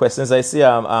no more questions. I see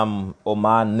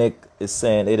Omar Nick is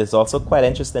saying it is also quite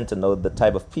interesting to know the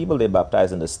type of people they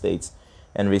baptize in the States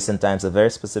in recent times, a very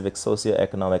specific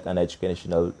socioeconomic and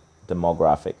educational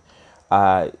demographic.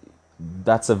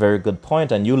 That's a very good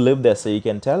point, and you live there, so you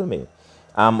can tell me.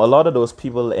 A lot of those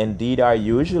people indeed are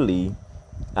usually,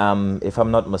 if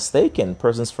I'm not mistaken,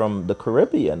 persons from the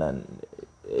Caribbean. And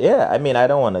yeah, I mean, I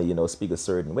don't want to, you know, speak a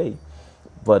certain way,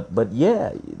 but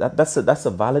yeah, that's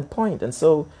a valid point. And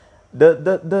so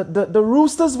the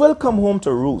roosters will come home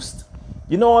to roost.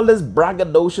 You know, all this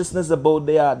braggadociousness about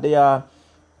they are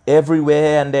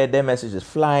everywhere and their message is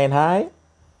flying high.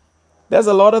 There's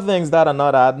a lot of things that are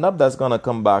not adding up that's going to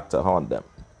come back to haunt them.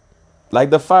 Like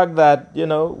the fact that, you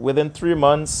know, within 3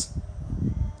 months,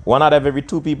 1 out of every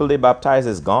 2 people they baptize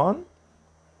is gone.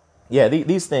 Yeah,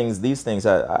 these things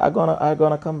are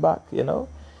gonna come back, you know.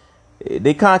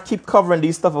 They can't keep covering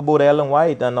these stuff about Ellen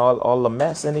White and all the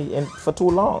mess for too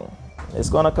long. It's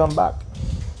gonna come back.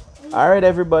 All right,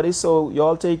 everybody. So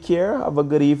y'all take care. Have a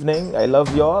good evening. I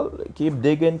love y'all. Keep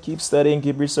digging, keep studying,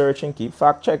 keep researching, keep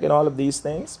fact checking all of these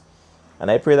things. And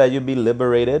I pray that you be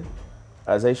liberated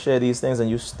as I share these things,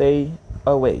 and you stay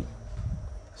away.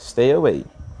 Stay away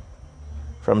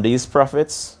from these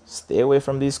prophets. Stay away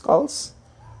from these cults.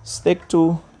 Stick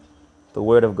to the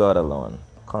Word of God alone.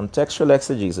 Contextual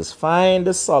exegesis. Find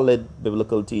the solid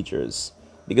biblical teachers.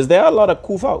 Because there are a lot of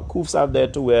koofs out there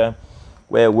too,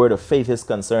 where word of faith is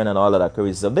concerned and all of that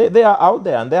crazy stuff. They are out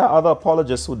there, and there are other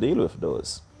apologists who deal with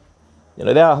those. You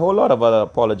know, there are a whole lot of other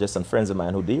apologists and friends of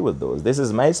mine who deal with those. This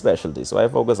is my specialty, so I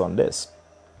focus on this.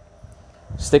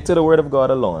 Stick to the Word of God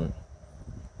alone.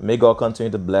 May God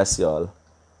continue to bless y'all.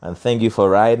 And thank you for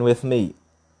riding with me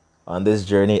on this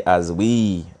journey as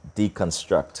we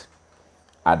deconstruct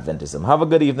Adventism. Have a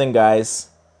good evening, guys.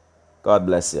 God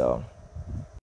bless you all.